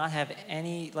trying to not have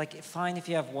any, like, fine if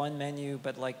you have one menu,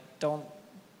 but like, don't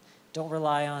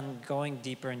rely on going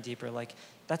deeper and deeper. Like,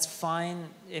 that's fine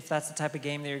if that's the type of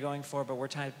game that you're going for, but we're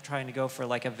trying to go for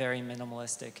like a very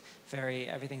minimalistic,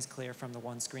 everything's clear from the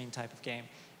one screen type of game.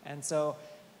 And so,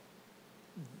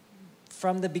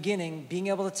 from the beginning, being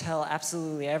able to tell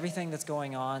absolutely everything that's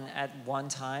going on at one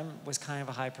time was kind of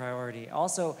a high priority.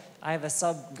 Also, I have a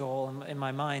sub-goal in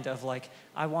my mind of like,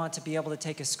 I want to be able to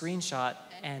take a screenshot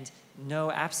and know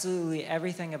absolutely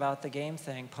everything about the game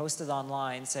thing, post it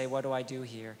online, say, what do I do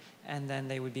here? And then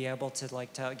they would be able to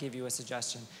like give you a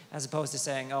suggestion, as opposed to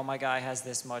saying, oh, my guy has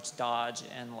this much dodge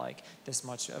and like this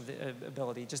much of the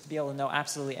ability, just to be able to know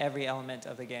absolutely every element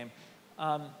of the game.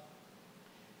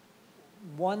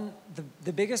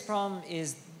 The biggest problem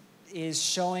is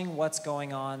showing what's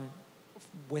going on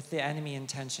with the enemy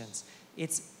intentions.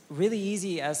 It's really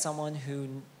easy as someone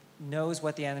who knows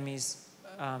what the enemies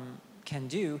can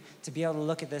do to be able to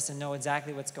look at this and know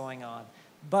exactly what's going on.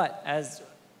 But as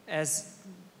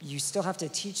you still have to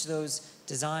teach those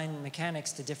design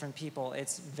mechanics to different people,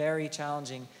 it's very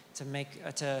challenging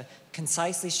to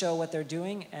concisely show what they're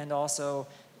doing and also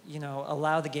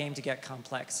allow the game to get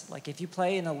complex. Like, if you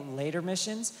play in the later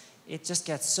missions, it just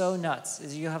gets so nuts.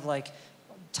 You have like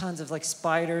tons of like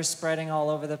spiders spreading all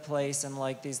over the place, and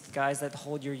like these guys that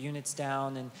hold your units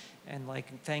down, and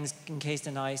like things encased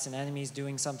in ice, and enemies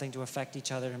doing something to affect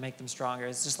each other to make them stronger.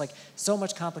 It's just like so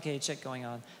much complicated shit going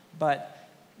on. But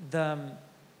the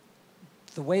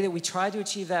way that we tried to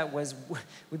achieve that was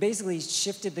we basically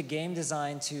shifted the game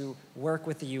design to work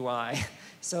with the UI.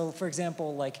 So, for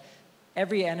example, like,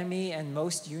 every enemy and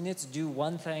most units do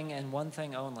one thing and one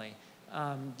thing only.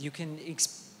 You can,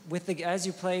 as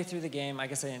you play through the game, I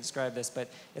guess I didn't describe this, but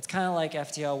it's kind of like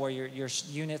FTL where your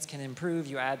units can improve.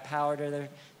 You add power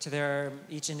to their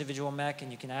each individual mech,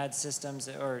 and you can add systems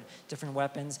or different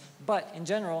weapons. But in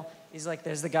general, is like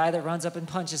there's the guy that runs up and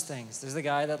punches things. There's the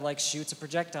guy that like shoots a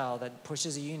projectile that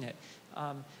pushes a unit.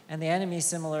 And the enemies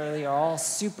similarly are all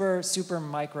super, super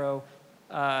micro.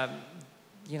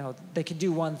 They can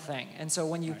do one thing. And so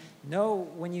when you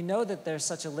know that there's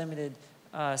such a limited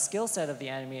skill set of the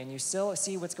enemy, and you still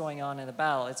see what's going on in the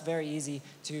battle, it's very easy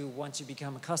to, once you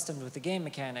become accustomed with the game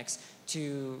mechanics,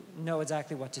 to know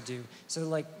exactly what to do. So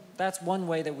like, that's one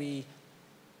way that we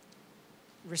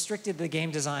restricted the game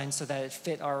design so that it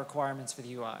fit our requirements for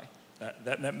the UI.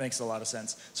 That makes a lot of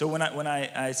sense. So when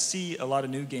I see a lot of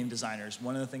new game designers,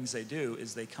 one of the things they do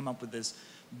is they come up with this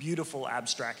beautiful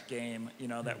abstract game,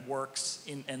 that works,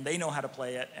 and they know how to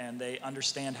play it, and they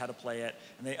understand how to play it,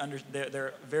 and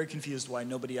they're very confused why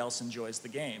nobody else enjoys the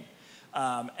game.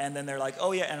 And then they're like,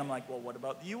 oh yeah, and I'm like, well, what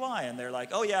about the UI? And they're like,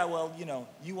 oh yeah, well,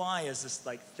 UI is this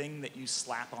like thing that you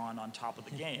slap on top of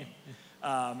the game,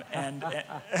 and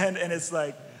it's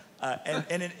like,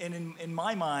 in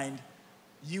my mind,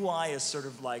 UI is sort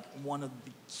of like one of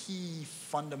the key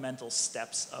fundamental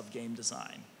steps of game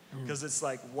design. Because it's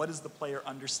like, what does the player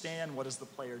understand? What does the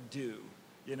player do?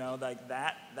 Like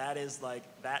that is like,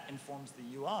 that informs the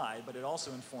UI, but it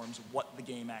also informs what the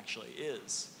game actually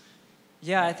is.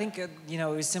 Yeah, I think, it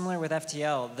was similar with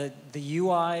FTL. The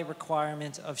UI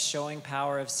requirement of showing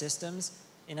power of systems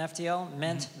in FTL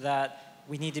meant that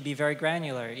we need to be very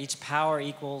granular. Each power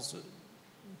in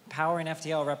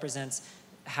FTL represents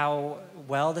how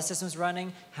well the system's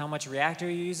running, how much reactor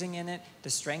you're using in it, the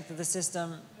strength of the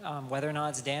system, whether or not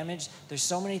it's damaged. There's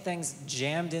so many things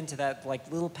jammed into that,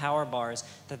 like little power bars,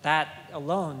 that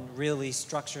alone really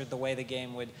structured the way the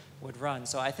game would run.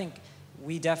 So I think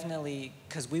we definitely,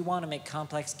 because we want to make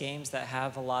complex games that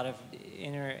have a lot of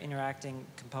interacting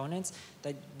components,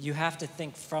 that you have to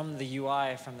think from the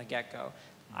UI from the get-go.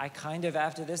 I kind of,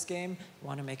 after this game,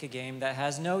 want to make a game that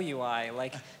has no UI,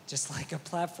 like just like a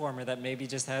platformer that maybe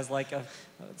just has like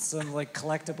some like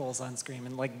collectibles on screen,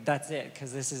 and like that's it.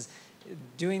 Because this is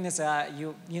doing this.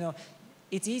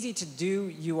 It's easy to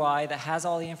do UI that has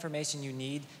all the information you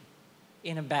need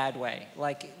in a bad way.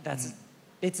 Like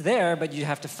it's there, but you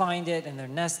have to find it, and they're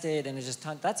nested, and it's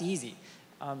just that's easy.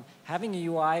 Having a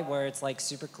UI where it's like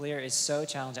super clear is so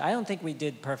challenging. I don't think we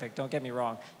did perfect, don't get me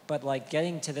wrong, but like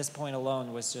getting to this point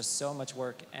alone was just so much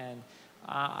work, and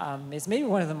it's maybe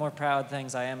one of the more proud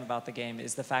things I am about the game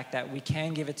is the fact that we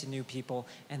can give it to new people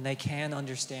and they can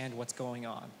understand what's going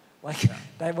on. Like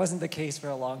that wasn't the case for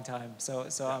a long time. So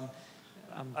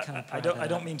I'm kind of proud of that. I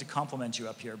don't mean to compliment you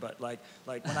up here, but like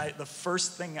when the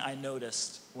first thing I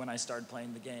noticed when I started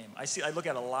playing the game, I look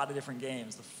at a lot of different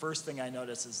games. The first thing I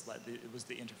noticed is like it was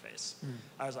the interface.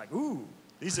 I was like, ooh,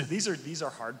 these are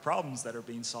hard problems that are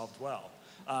being solved well.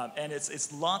 And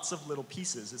it's lots of little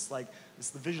pieces. It's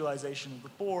the visualization of the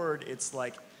board. It's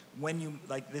like when you,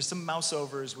 there's some mouse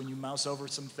overs, when you mouse over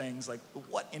some things, like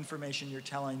what information you're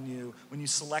telling you, when you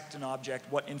select an object,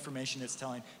 what information it's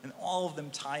telling, and all of them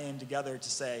tie in together to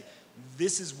say,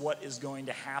 this is what is going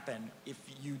to happen if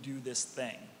you do this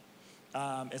thing.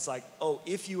 It's like, oh,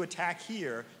 if you attack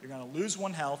here, you're going to lose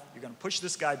 1 health, you're going to push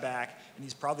this guy back, and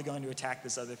he's probably going to attack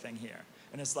this other thing here.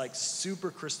 And it's like super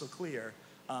crystal clear.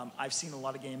 I've seen a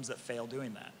lot of games that fail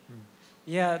doing that.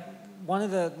 Yeah, one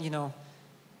of the,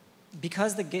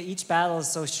 because each battle is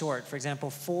so short, for example,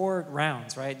 4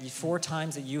 rounds, right? 4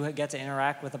 times that you get to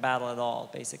interact with a battle at all,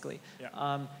 basically.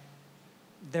 Yeah.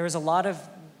 There is a lot of,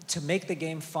 to make the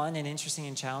game fun and interesting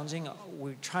and challenging,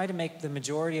 we try to make the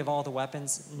majority of all the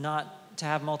weapons not to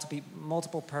have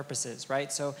multiple purposes,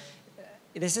 right? So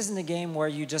this isn't a game where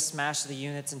you just smash the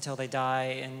units until they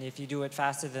die, and if you do it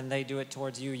faster than they do it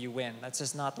towards you, you win. That's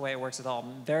just not the way it works at all.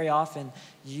 Very often,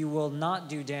 you will not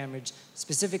do damage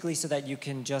specifically so that you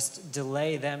can just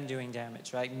delay them doing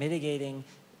damage, right? Mitigating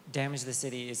damage to the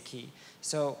city is key.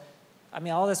 So, I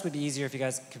mean, all this would be easier if you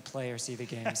guys could play or see the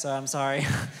game, so I'm sorry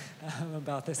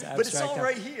about this abstract. But it's all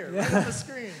right here, right on the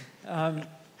screen.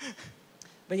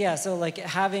 But yeah, so like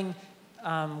having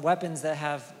weapons that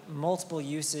have multiple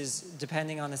uses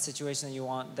depending on the situation that you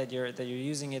want that you're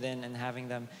using it in, and having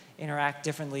them interact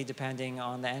differently depending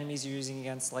on the enemies you're using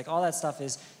against, like all that stuff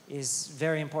is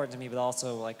very important to me. But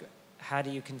also, like, how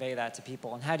do you convey that to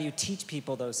people, and how do you teach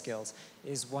people those skills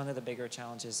is one of the bigger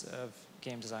challenges of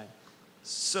game design.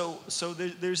 So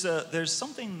there's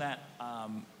something that,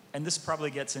 and this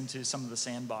probably gets into some of the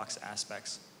sandbox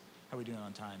aspects. How are we doing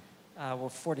on time? We're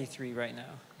 43 right now.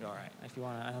 All right. If you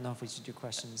want to, I don't know if we should do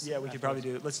questions. Yeah, we could probably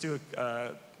do it. Let's do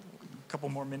a couple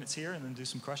more minutes here and then do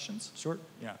some questions. Sure.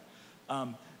 Yeah.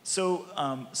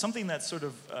 Something that's sort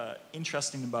of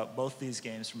interesting about both these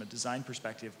games from a design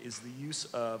perspective is the use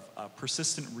of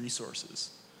persistent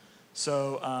resources.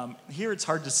 So here it's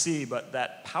hard to see, but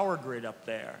that power grid up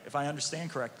there, if I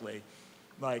understand correctly,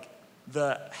 like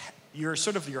your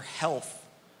health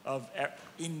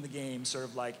in the game, sort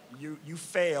of like you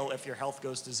fail if your health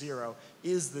goes to 0,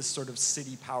 is this sort of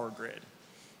city power grid.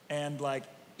 And like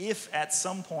if at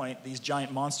some point these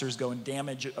giant monsters go and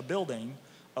damage a building,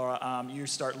 or you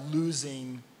start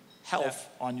losing health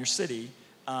on your city.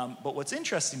 But what's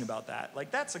interesting about that,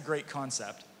 like that's a great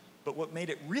concept, but what made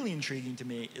it really intriguing to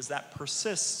me is that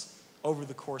persists over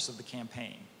the course of the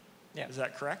campaign. Yeah. Is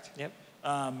that correct? Yep.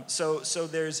 So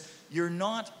you're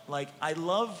not like, I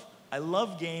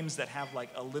love games that have like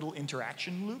a little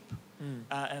interaction loop,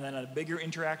 and then a bigger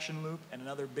interaction loop, and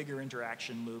another bigger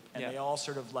interaction loop, and they all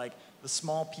sort of like, the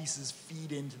small pieces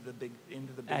feed into the big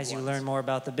As you ones. learn more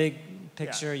about the big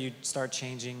picture, you start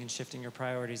changing and shifting your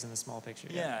priorities in the small picture.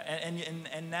 Yeah,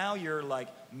 and now you're like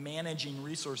managing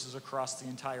resources across the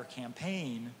entire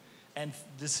campaign, and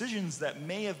decisions that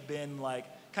may have been like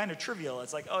kind of trivial.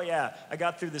 It's like, oh yeah, I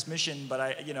got through this mission, but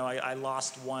I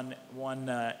lost one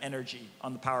energy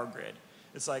on the power grid.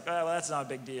 It's like, oh, well, that's not a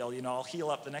big deal. I'll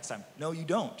heal up the next time. No, you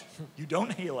don't. You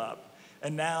don't heal up,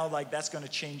 and now like that's going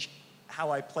to change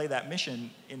how I play that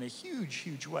mission in a huge,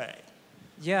 huge way.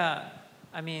 Yeah,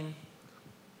 I mean,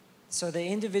 so the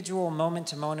individual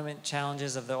moment-to-moment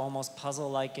challenges of the almost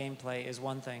puzzle-like gameplay is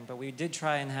one thing, but we did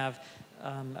try and have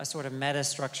a sort of meta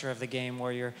structure of the game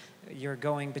where you're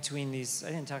going between these.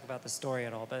 I didn't talk about the story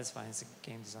at all, but it's fine. It's a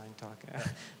game design talk.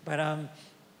 But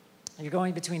you're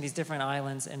going between these different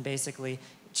islands and basically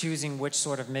choosing which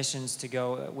sort of missions to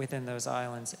go within those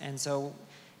islands. And so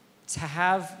to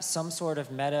have some sort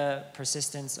of meta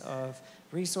persistence of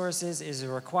resources is a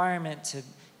requirement to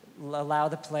allow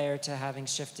the player to having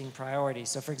shifting priorities.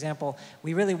 So for example,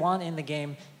 we really want in the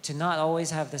game to not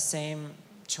always have the same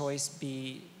choice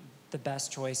be the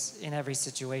best choice in every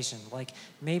situation. Like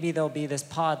maybe there'll be this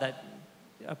pod that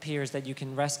appears that you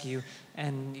can rescue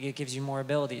and it gives you more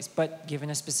abilities. But given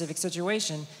a specific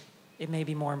situation, it may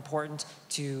be more important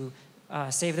to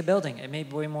save the building. It may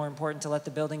be way more important to let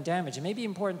the building damage. It may be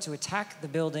important to attack the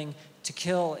building to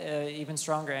kill an even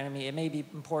stronger enemy. It may be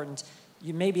important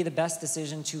you may be the best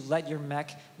decision to let your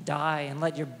mech die and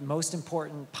let your most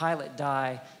important pilot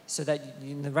die so that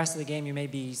in the rest of the game you may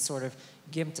be sort of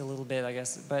gimped a little bit, I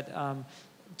guess. But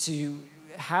to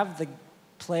have the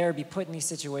player be put in these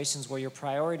situations where your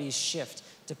priorities shift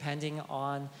depending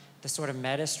on the sort of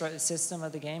meta system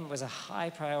of the game was a high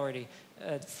priority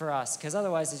for us. Because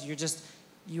otherwise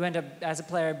you end up, as a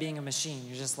player, being a machine.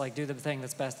 You're just like, do the thing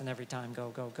that's best and every time, go,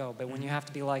 go, go. But when you have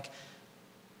to be like,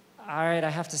 all right, I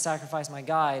have to sacrifice my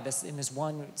guy in this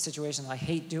one situation, I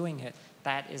hate doing it,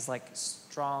 that is like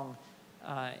strong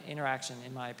interaction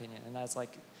in my opinion. And that's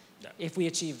like, if we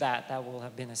achieve that, that will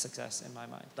have been a success in my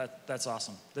mind. That's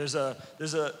awesome. There's a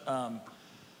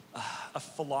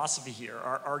philosophy here.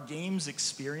 Our games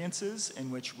experiences in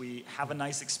which we have a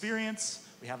nice experience,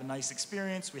 we have a nice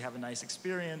experience, we have a nice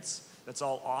experience, that's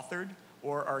all authored,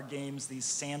 or are games these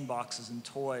sandboxes and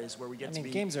toys where we get to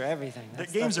be... games are everything.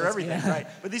 Games are everything, right?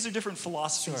 But these are different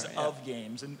philosophies of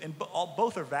games, and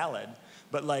both are valid.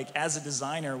 But like as a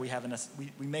designer, we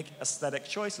make aesthetic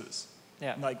choices.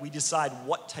 Yeah. Like we decide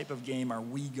what type of game are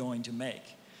we going to make.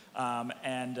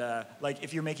 Like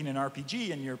if you're making an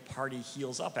RPG and your party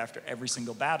heals up after every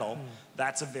single battle,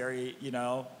 that's a very,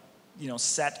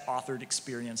 set authored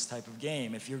experience type of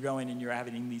game. If you're going and you're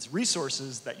having these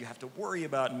resources that you have to worry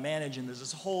about and manage, and there's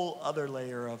this whole other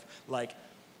layer of like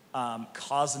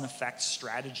cause and effect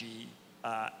strategy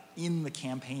in the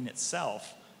campaign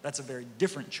itself, that's a very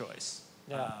different choice.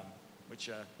 Yeah.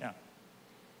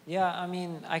 Yeah, I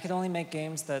mean, I could only make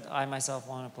games that I myself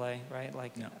want to play, right?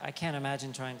 Like, I can't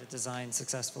imagine trying to design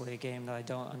successfully a game that I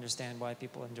don't understand why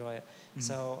people enjoy it.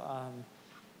 So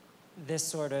this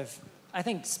sort of, I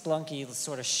think Splunky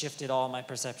sort of shifted all my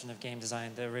perception of game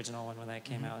design, the original one when that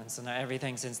came out. And so now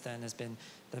everything since then has been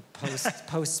the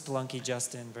post-Splunky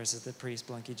Justin versus the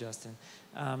pre-Splunky Justin.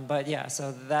 But yeah,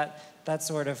 so that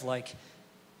sort of like,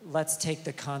 let's take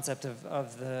the concept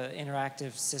of the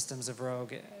interactive systems of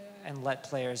Rogue and let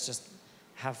players just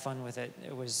have fun with it.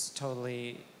 It was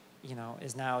totally,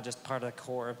 is now just part of the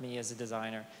core of me as a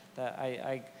designer. That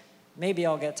I maybe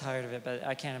I'll get tired of it, but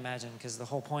I can't imagine, because the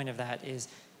whole point of that is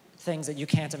things that you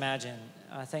can't imagine,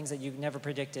 things that you've never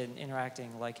predicted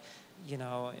interacting, like,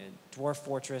 Dwarf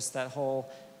Fortress, that whole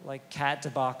like cat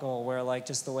debacle where like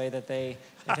just the way that they,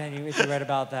 if you read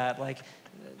about that, like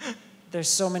there's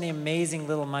so many amazing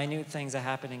little minute things that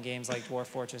happen in games like Dwarf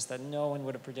Fortress that no one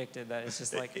would have predicted. That it's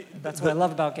just like, that's what I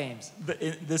love about games.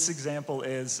 This example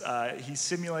is, he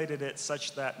simulated it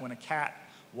such that when a cat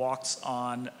walks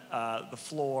on the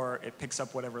floor, it picks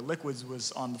up whatever liquids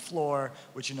was on the floor,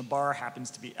 which in a bar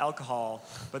happens to be alcohol.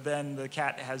 But then the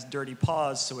cat has dirty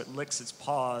paws, so it licks its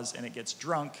paws and it gets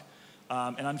drunk.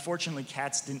 And unfortunately,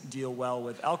 cats didn't deal well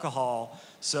with alcohol,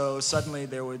 so suddenly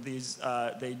there were these,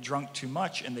 they drunk too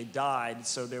much and they died,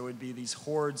 so there would be these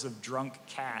hordes of drunk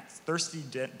cats, thirsty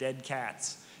dead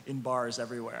cats in bars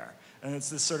everywhere. And it's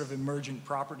this sort of emergent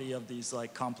property of these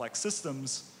like complex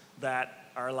systems that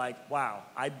are like, wow,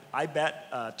 I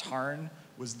bet Tarn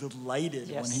was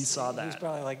delighted when he saw that. He was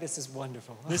probably like, this is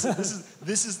wonderful. This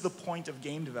is the point of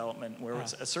game development, where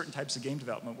it's certain types of game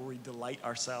development where we delight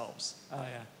ourselves. Oh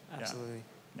yeah. Absolutely.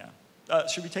 Yeah.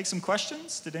 Should we take some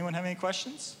questions? Did anyone have any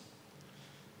questions?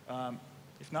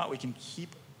 If not, we can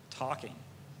keep talking.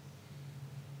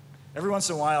 Every once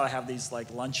in a while, I have these like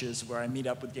lunches where I meet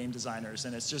up with game designers,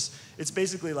 and it's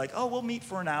basically like, oh, we'll meet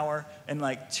for an hour, and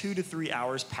like 2 to 3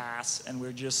 hours pass, and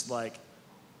we're just like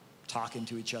talking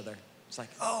to each other. It's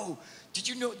like, oh, did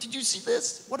you see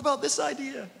this? What about this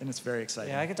idea? And it's very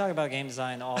exciting. Yeah, I could talk about game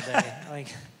design all day. Like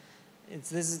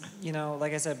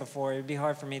I said before, it'd be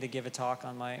hard for me to give a talk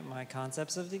on my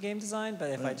concepts of the game design,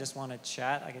 but if I just want to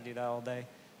chat, I could do that all day.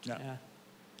 Yeah.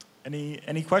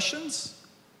 Any questions?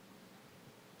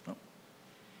 Oh.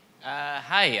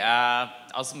 Hi,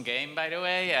 awesome game, by the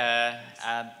way.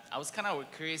 I was kind of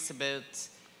curious about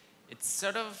its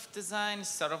sort of design,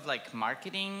 sort of like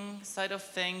marketing side of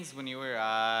things. When you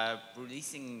were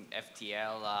releasing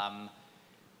FTL,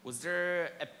 was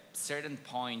there a certain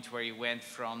point where you went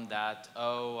from that,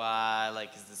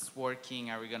 is this working,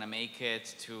 are we gonna make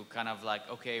it, to kind of like,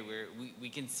 okay, we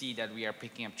can see that we are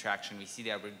picking up traction, we see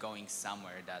that we're going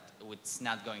somewhere, that it's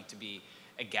not going to be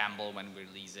a gamble when we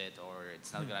release it, or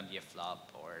it's not gonna be a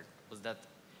flop? Or was it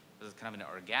kind of an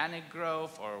organic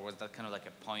growth, or was that kind of like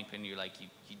a point when you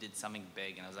did something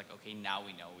big and I was like, okay, now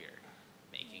we know we're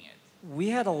making it? We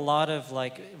had a lot of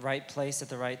like right place at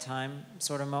the right time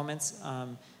sort of moments.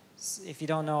 If you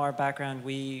don't know our background,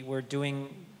 we were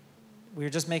doing we were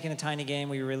just making a tiny game.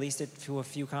 We released it to a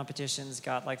few competitions,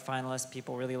 got like finalists.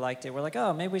 People really liked it. We're like,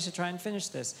 oh, maybe we should try and finish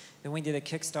this. Then we did a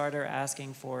Kickstarter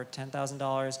asking for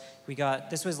 $10,000.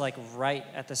 This was like right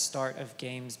at the start of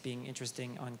games being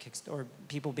interesting on Kickstarter, or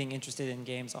people being interested in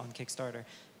games on Kickstarter,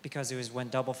 because it was when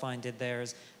Double Fine did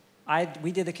theirs.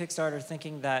 We did the Kickstarter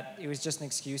thinking that it was just an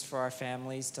excuse for our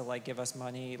families to like give us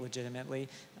money legitimately,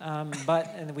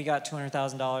 and we got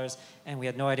 $200,000 and we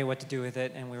had no idea what to do with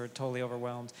it, and we were totally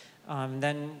overwhelmed.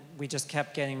 Then we just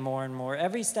kept getting more and more.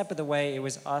 Every step of the way, it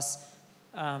was us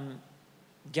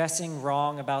guessing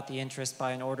wrong about the interest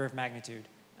by an order of magnitude,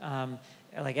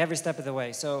 like every step of the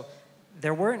way. So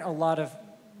there weren't a lot of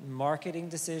marketing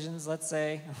decisions, let's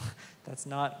say. That's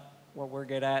not what we're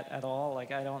good at all.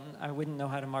 Like I wouldn't know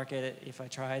how to market it if I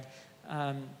tried.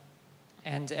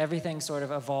 And everything sort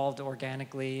of evolved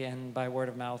organically and by word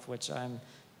of mouth, which I'm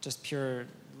just pure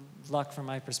luck from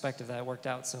my perspective that it worked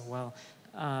out so well.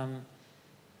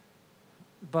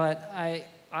 But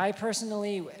I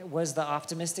personally was the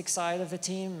optimistic side of the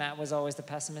team. Matt was always the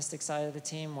pessimistic side of the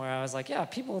team, where I was like, yeah,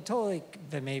 people would totally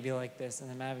maybe like this, and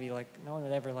then Matt would be like, no one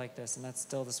would ever like this, and that's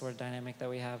still the sort of dynamic that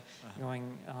we have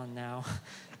going on now.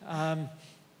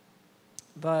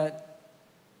 But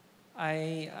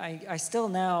I still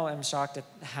now am shocked at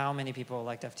how many people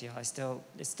liked FTL.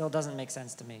 It still doesn't make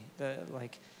sense to me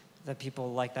that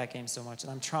people like that game so much.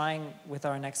 And I'm trying with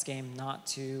our next game not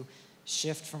to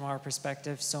shift from our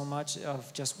perspective so much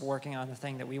of just working on the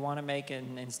thing that we want to make,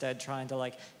 and instead trying to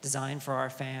like design for our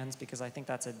fans, because I think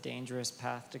that's a dangerous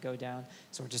path to go down.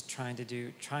 So we're just trying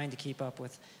to keep up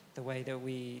with the way that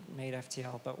we made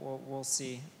FTL, but we'll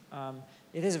see.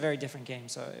 It is a very different game,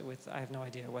 so I have no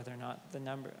idea whether or not the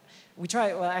number.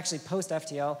 Actually, post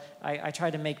FTL, I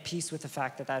tried to make peace with the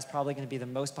fact that that's probably going to be the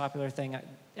most popular thing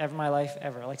ever in my life,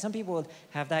 ever. Like, some people would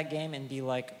have that game and be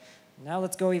like, now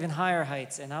let's go even higher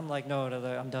heights, and I'm like, no,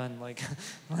 I'm done. Like,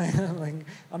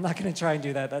 I'm not going to try and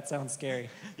do that. That sounds scary.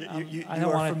 You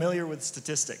are familiar with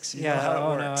statistics. You know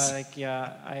how it works.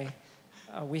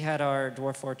 We had our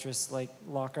Dwarf Fortress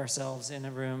lock ourselves in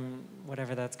a room,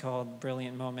 whatever that's called,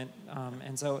 brilliant moment.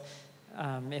 And so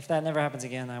if that never happens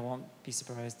again, I won't be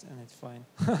surprised, and it's fine.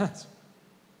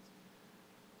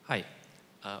 Hi.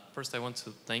 First, I want to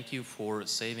thank you for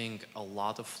saving a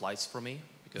lot of flights for me,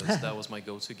 because that was my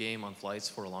go-to game on flights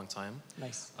for a long time.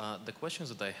 Nice. The questions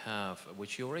that I have,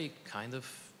 which you already kind of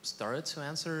started to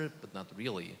answer, but not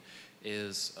really,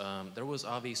 is there was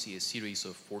obviously a series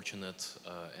of fortunate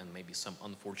and maybe some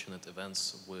unfortunate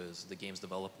events with the game's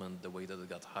development, the way that it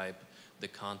got hype, the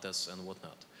contests and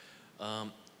whatnot.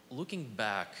 Looking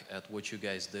back at what you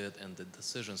guys did and the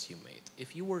decisions you made,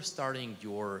 if you were starting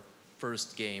your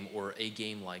first game or a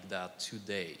game like that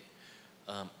today,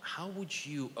 how would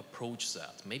you approach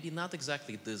that? Maybe not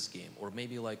exactly this game, or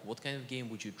maybe like what kind of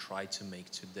game would you try to make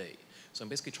today? So I'm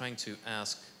basically trying to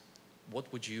ask, what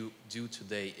would you do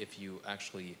today if you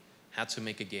actually had to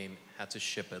make a game, had to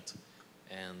ship it,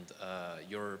 and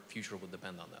your future would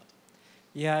depend on that?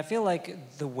 Yeah, I feel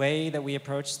like the way that we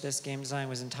approached this game design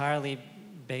was entirely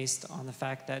based on the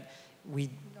fact that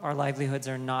our livelihoods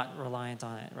are not reliant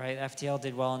on it, right? FTL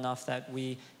did well enough that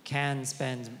we can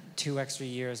spend 2 extra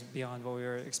years beyond what we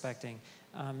were expecting.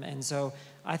 And so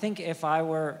I think if I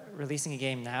were releasing a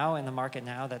game now in the market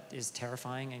now that is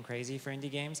terrifying and crazy for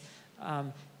indie games,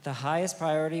 the highest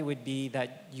priority would be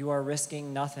that you are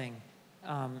risking nothing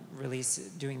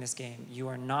doing this game. You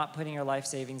are not putting your life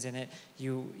savings in it.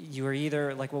 You are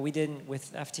either, like what we did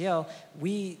with FTL,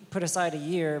 we put aside a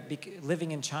year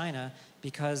living in China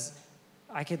because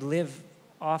I could live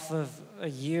off of a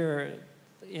year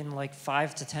in like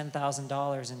 $5,000 to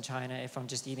 $10,000 in China if I'm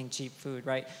just eating cheap food,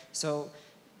 right? So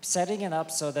setting it up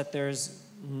so that there's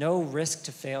no risk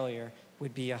to failure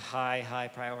would be a high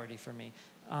priority for me.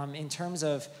 In terms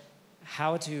of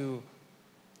how to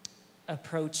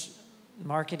approach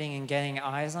marketing and getting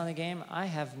eyes on a game, I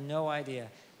have no idea.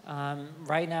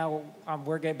 Right now,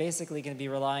 we're basically going to be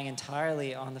relying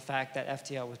entirely on the fact that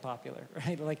FTL was popular,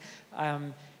 right?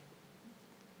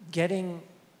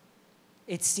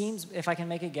 It seems, if I can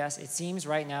make a guess, it seems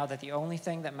right now that the only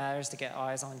thing that matters to get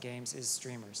eyes on games is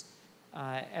streamers.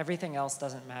 Everything else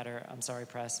doesn't matter. I'm sorry,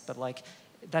 press, but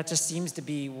that just seems to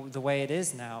be the way it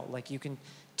is now. You can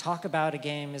talk about a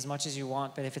game as much as you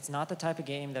want, but if it's not the type of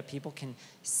game that people can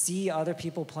see other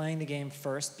people playing the game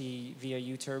first, be via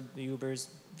YouTubers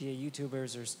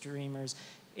or streamers,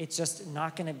 it's just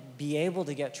not going to be able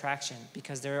to get traction,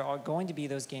 because there are going to be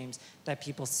those games that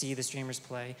people see the streamers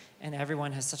play, and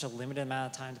everyone has such a limited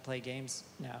amount of time to play games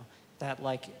now that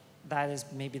that is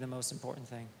maybe the most important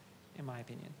thing, in my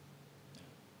opinion.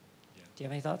 Yeah. Do you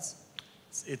have any thoughts?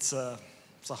 It's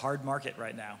it's a hard market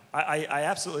right now. I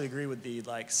absolutely agree with the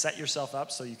like set yourself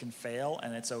up so you can fail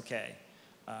and it's okay.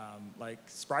 Like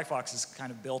Spry Fox is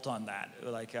kind of built on that.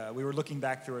 Like we were looking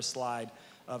back through a slide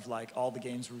of like all the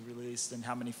games we released and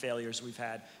how many failures we've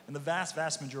had, and the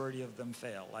vast majority of them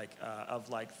fail. Like of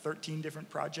like 13 different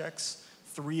projects,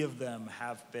 3 of them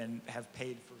have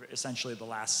paid for essentially the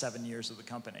last 7 years of the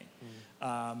company.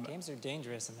 Games are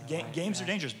dangerous in that way. Games are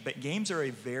dangerous, but games are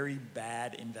a very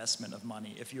bad investment of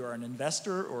money. If you are an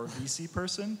investor or a VC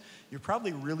person, you're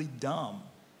probably really dumb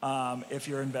if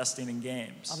you're investing in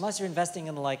games. Unless you're investing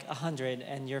in like 100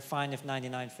 and you're fine if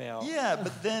 99 fail. Yeah,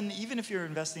 but then even if you're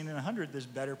investing in 100, there's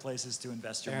better places to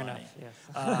invest your money.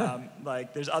 Fair enough, yes.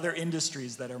 Like there's other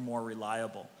industries that are more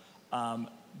reliable.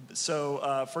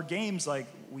 So for games, like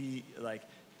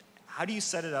how do you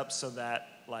set it up so that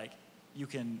like you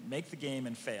can make the game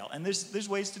and fail? And there's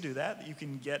ways to do that. You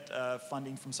can get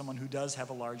funding from someone who does have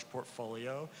a large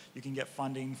portfolio. You can get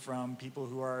funding from people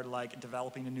who are like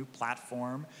developing a new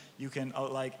platform. You can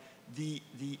like the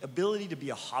ability to be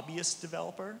a hobbyist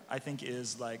developer, I think,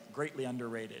 is like greatly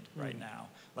underrated right now.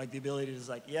 Like the ability to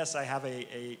like, yes, I have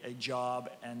a job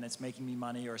and it's making me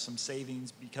money or some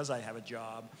savings because I have a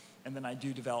job, and then I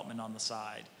do development on the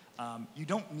side. You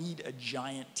don't need a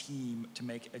giant team to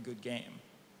make a good game.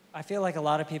 I feel like a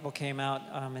lot of people came out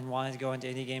and wanted to go into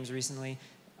indie games recently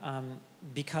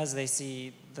because they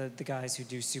see the guys who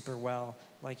do super well,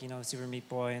 like, you know, Super Meat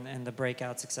Boy and the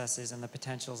breakout successes and the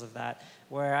potentials of that,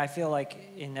 where I feel like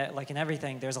in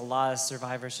everything, there's a lot of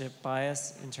survivorship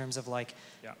bias in terms of like,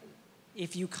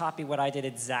 if you copy what I did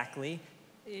exactly,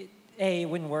 A, it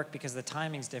wouldn't work because the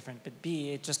timing's different, but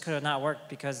B, it just could have not worked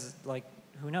because, like,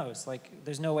 who knows? Like,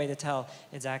 there's no way to tell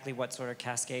exactly what sort of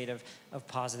cascade of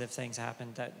positive things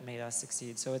happened that made us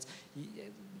succeed. So it's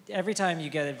every time you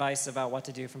get advice about what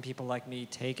to do from people like me,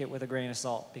 take it with a grain of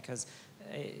salt, because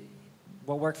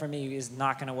what worked for me is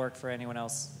not going to work for anyone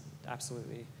else.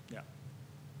 Absolutely. Yeah.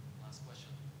 Last question.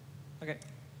 Okay.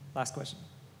 Last question.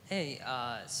 Hey,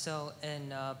 so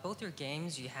in both your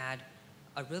games, you had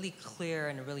a really clear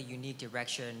and a really unique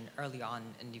direction early on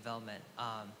in development.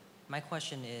 My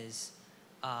question is,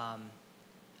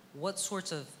 what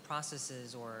sorts of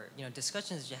processes or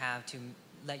discussions did you have to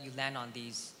let you land on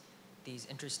these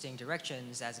interesting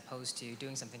directions as opposed to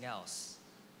doing something else?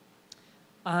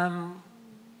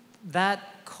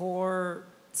 That core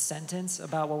sentence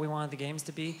about what we wanted the games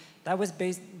to be, that was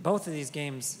based, both of these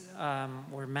games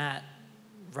were Matt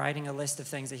writing a list of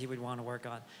things that he would want to work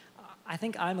on. I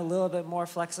think I'm a little bit more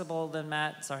flexible than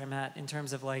Matt, sorry Matt, in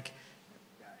terms of like,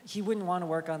 he wouldn't want to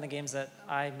work on the games that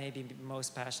I may be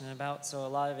most passionate about. So a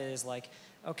lot of it is like,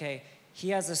 okay, he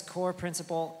has this core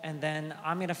principle, and then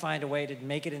I'm going to find a way to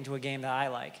make it into a game that I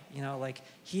like. You know, like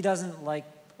he doesn't like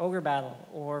Ogre Battle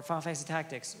or Final Fantasy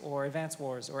Tactics or Advance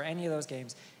Wars or any of those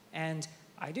games, and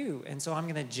I do. And so I'm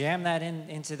going to jam that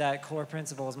into that core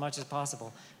principle as much as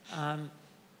possible.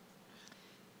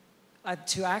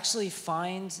 To actually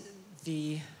find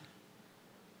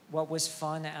what was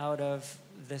fun out of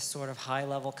this sort of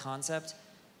high-level concept,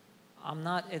 I'm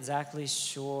not exactly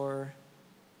sure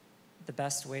the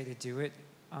best way to do it.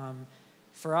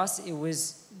 For us, it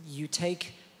was you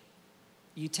take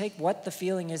what the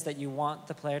feeling is that you want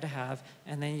the player to have,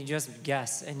 and then you just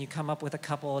guess, and you come up with a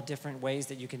couple of different ways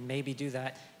that you can maybe do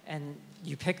that, and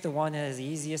you pick the one that is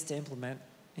easiest to implement,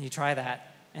 and you try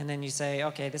that, and then you say,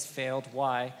 okay, this failed,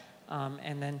 why?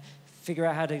 And then figure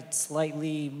out how to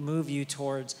slightly move you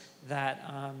towards that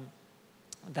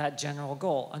general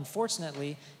goal.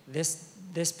 Unfortunately, this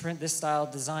style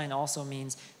of design also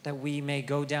means that we may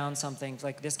go down something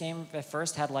like this game at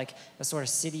first had like a sort of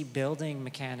city building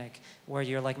mechanic where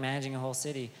you're like managing a whole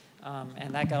city,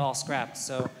 and that got all scrapped.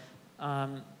 So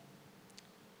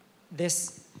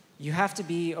you have to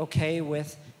be okay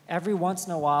with every once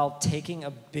in a while taking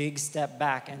a big step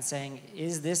back and saying,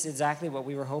 is this exactly what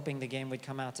we were hoping the game would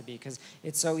come out to be? Because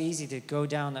it's so easy to go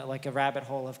down like a rabbit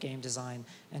hole of game design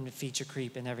and feature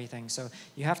creep and everything. So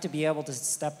you have to be able to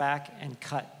step back and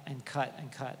cut and cut and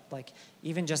cut. Like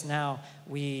even just now,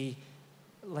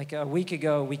 like a week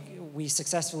ago, we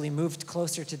successfully moved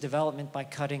closer to development by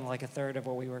cutting like a third of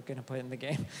what we were going to put in the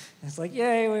game. It's like,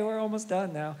 yay, we were almost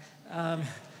done now.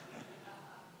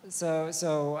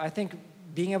 So I think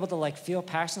being able to like feel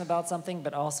passionate about something,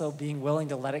 but also being willing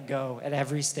to let it go at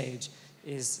every stage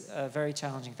is a very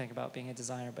challenging thing about being a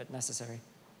designer, but necessary.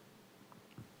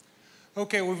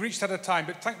 Okay, we've reached out of time,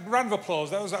 but round of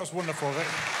applause. That was wonderful.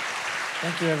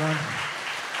 Thank you, everyone.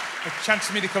 A chance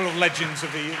to meet a couple of legends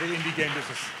of the indie game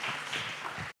business.